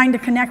trying to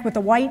connect with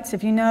the whites.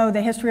 If you know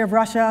the history of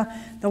Russia,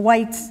 the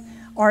whites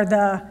are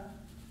the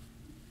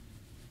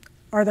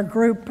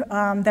group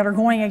that are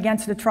going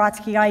against the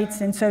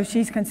Trotskyites, and so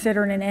she's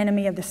considered an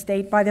enemy of the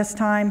state by this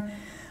time.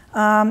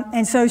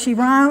 And so she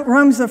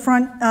roams the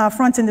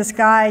fronts in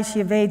disguise. She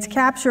evades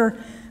capture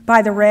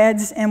by the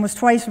Reds and was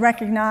twice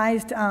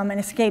recognized and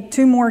escaped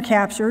 2 more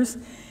captures.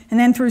 And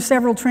then through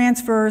several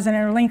transfers and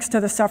her links to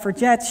the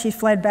suffragettes, she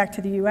fled back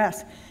to the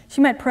U.S. She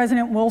met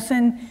President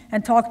Wilson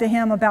and talked to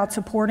him about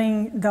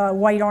supporting the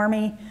White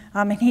Army,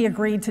 and he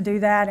agreed to do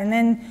that. And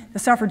then the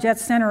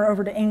suffragettes sent her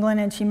over to England,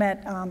 and she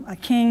met a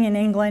king in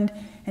England,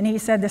 and he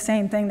said the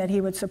same thing, that he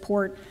would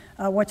support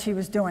what she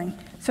was doing.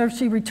 So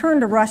she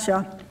returned to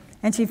Russia,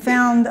 and she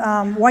found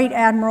White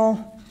Admiral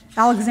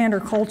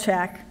Alexander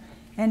Kolchak,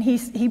 and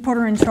he put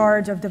her in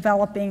charge of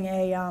developing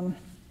a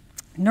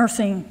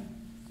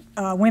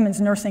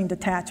women's nursing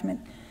detachment.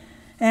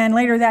 And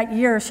later that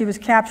year, she was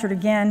captured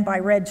again by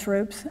Red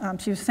troops.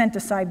 She was sent to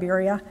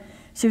Siberia.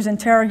 She was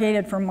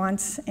interrogated for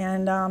months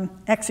and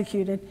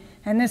executed.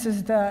 And this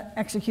is the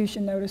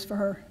execution notice for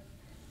her.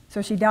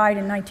 So she died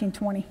in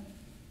 1920.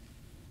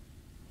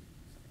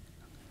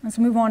 Let's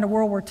move on to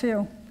World War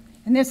II.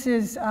 And this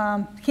is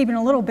keeping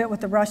a little bit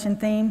with the Russian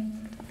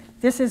theme.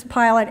 This is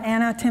pilot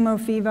Anna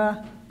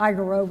Timofeeva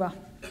Igorova.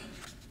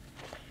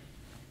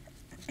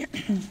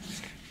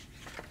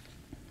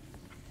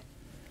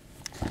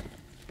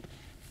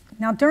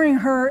 Now, during in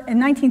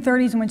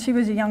 1930s, when she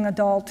was a young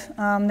adult,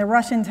 the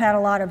Russians had a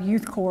lot of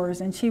youth corps,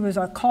 and she was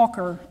a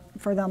caulker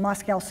for the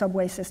Moscow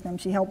subway system.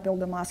 She helped build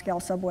the Moscow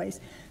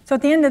subways. So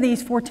at the end of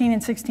these 14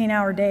 and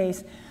 16-hour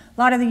days, a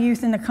lot of the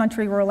youth in the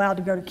country were allowed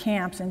to go to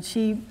camps, and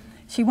she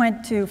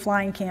went to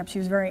flying camps. She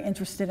was very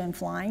interested in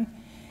flying.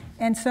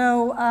 And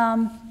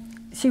so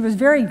she was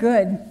very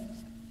good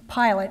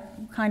pilot,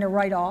 kind of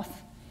right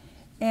off.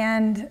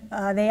 And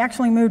they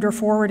actually moved her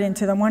forward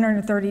into the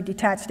 130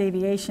 Detached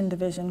Aviation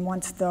Division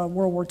once the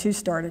World War II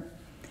started.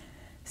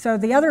 So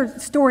the other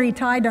story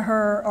tied to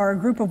her are a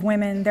group of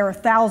women. There are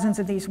thousands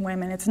of these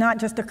women. It's not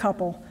just a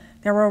couple.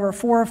 There were over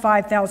 4,000 or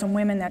 5,000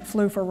 women that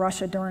flew for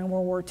Russia during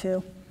World War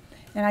II.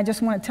 And I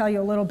just want to tell you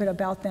a little bit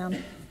about them.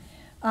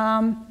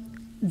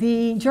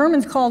 The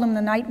Germans called them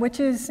the Night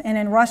Witches, and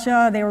in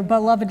Russia they were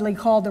belovedly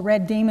called the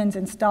Red Demons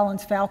and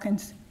Stalin's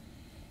Falcons.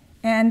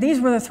 And these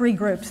were the three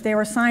groups. They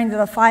were assigned to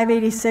the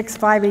 586,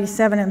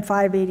 587, and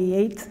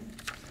 588.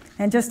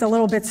 And just a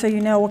little bit so you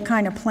know what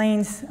kind of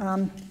planes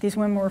these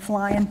women were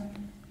flying.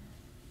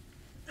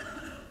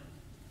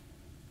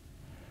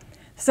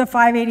 This is a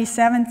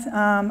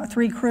 587th,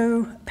 three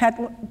crew,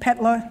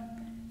 Petlikov.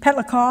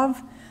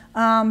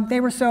 They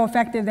were so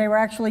effective they were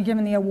actually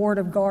given the award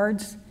of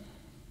guards.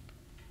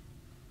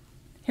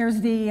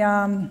 Here's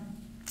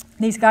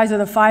these guys are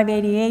the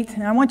 588,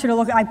 and I want you to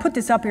look, I put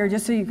this up here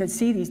just so you could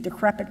see these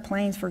decrepit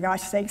planes, for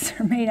gosh sakes.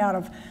 They're made out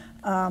of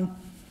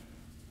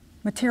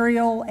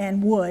material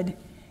and wood.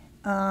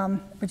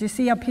 But you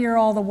see up here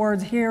all the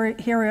words,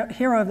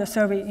 Hero of the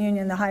Soviet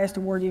Union, the highest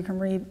award you can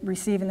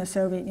receive in the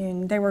Soviet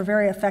Union. They were a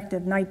very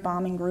effective night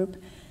bombing group.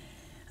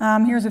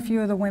 Here's a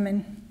few of the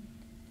women.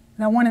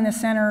 The one in the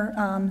center,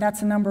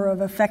 that's the number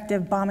of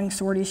effective bombing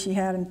sorties she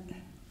had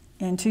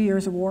in 2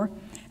 years of war.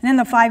 And then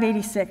the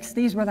 586,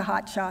 these were the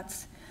hot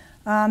shots.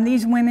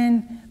 These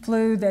women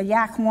flew the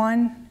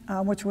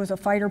Yak-1, which was a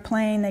fighter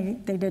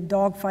plane. They did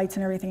dog fights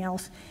and everything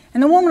else.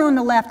 And the woman on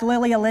the left,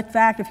 Lilia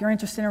Litvak, if you're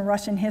interested in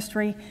Russian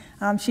history,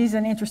 she's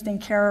an interesting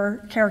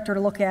character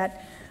to look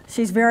at.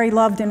 She's very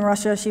loved in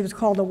Russia. She was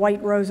called the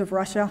White Rose of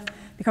Russia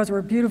because of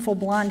her beautiful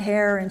blonde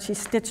hair, and she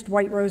stitched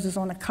white roses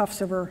on the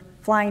cuffs of her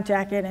flying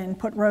jacket and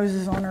put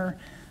roses on her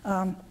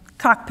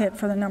cockpit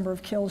for the number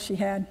of kills she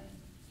had.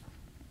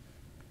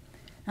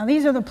 Now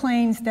these are the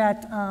planes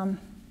that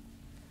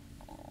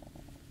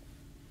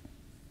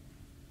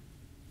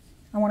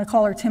I want to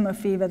call her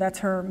Timofeeva, that's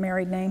her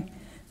married name,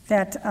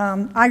 that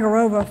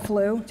Igorova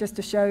flew, just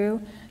to show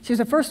you. She was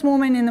the first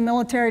woman in the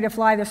military to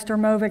fly the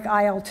Sturmovik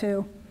IL-2.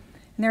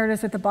 And there it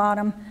is at the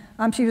bottom.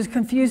 She was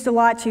confused a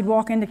lot. She'd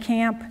walk into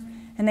camp,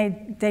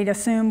 and they'd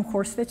assume, of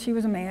course, that she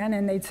was a man,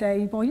 and they'd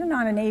say, well, you're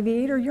not an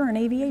aviator, you're an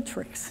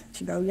aviatrix.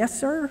 She'd go, yes,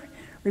 sir,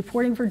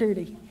 reporting for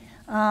duty.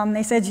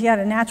 They said she had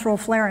a natural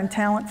flair and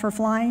talent for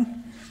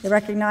flying. They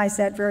recognized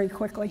that very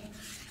quickly.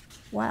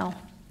 Wow.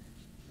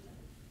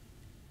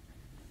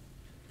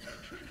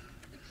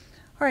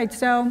 All right,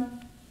 so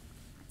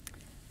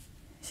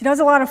she does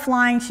a lot of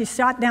flying. She's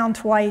shot down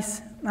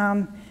twice.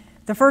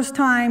 The first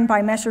time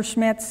by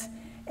Messerschmitts,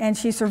 and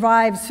she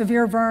survives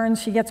severe burns.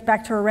 She gets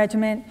back to her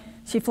regiment.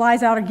 She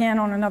flies out again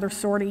on another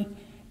sortie,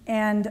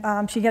 and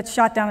she gets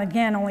shot down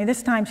again, only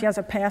this time she has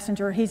a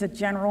passenger. He's a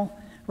general,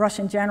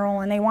 Russian general,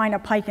 and they wind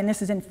up hiking.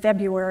 This is in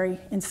February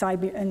in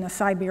the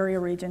Siberia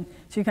region,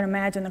 so you can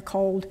imagine the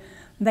cold.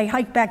 They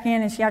hike back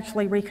in, and she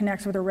actually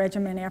reconnects with her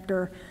regiment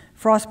after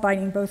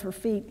frostbiting both her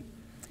feet.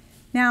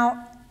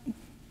 Now,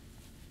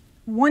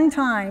 one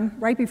time,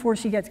 right before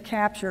she gets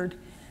captured,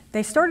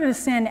 they started to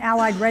send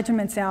Allied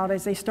regiments out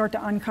as they start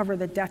to uncover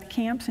the death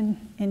camps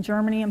in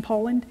Germany and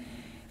Poland.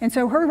 And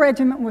so her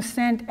regiment was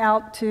sent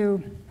out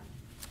to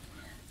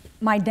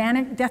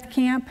Majdanek death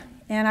camp,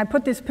 and I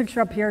put this picture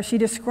up here. She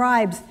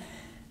describes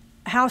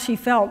how she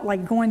felt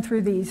like going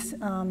through these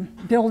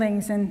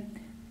buildings, and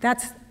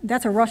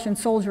that's a Russian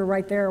soldier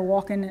right there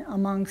walking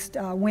amongst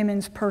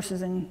women's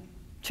purses and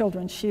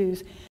children's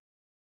shoes.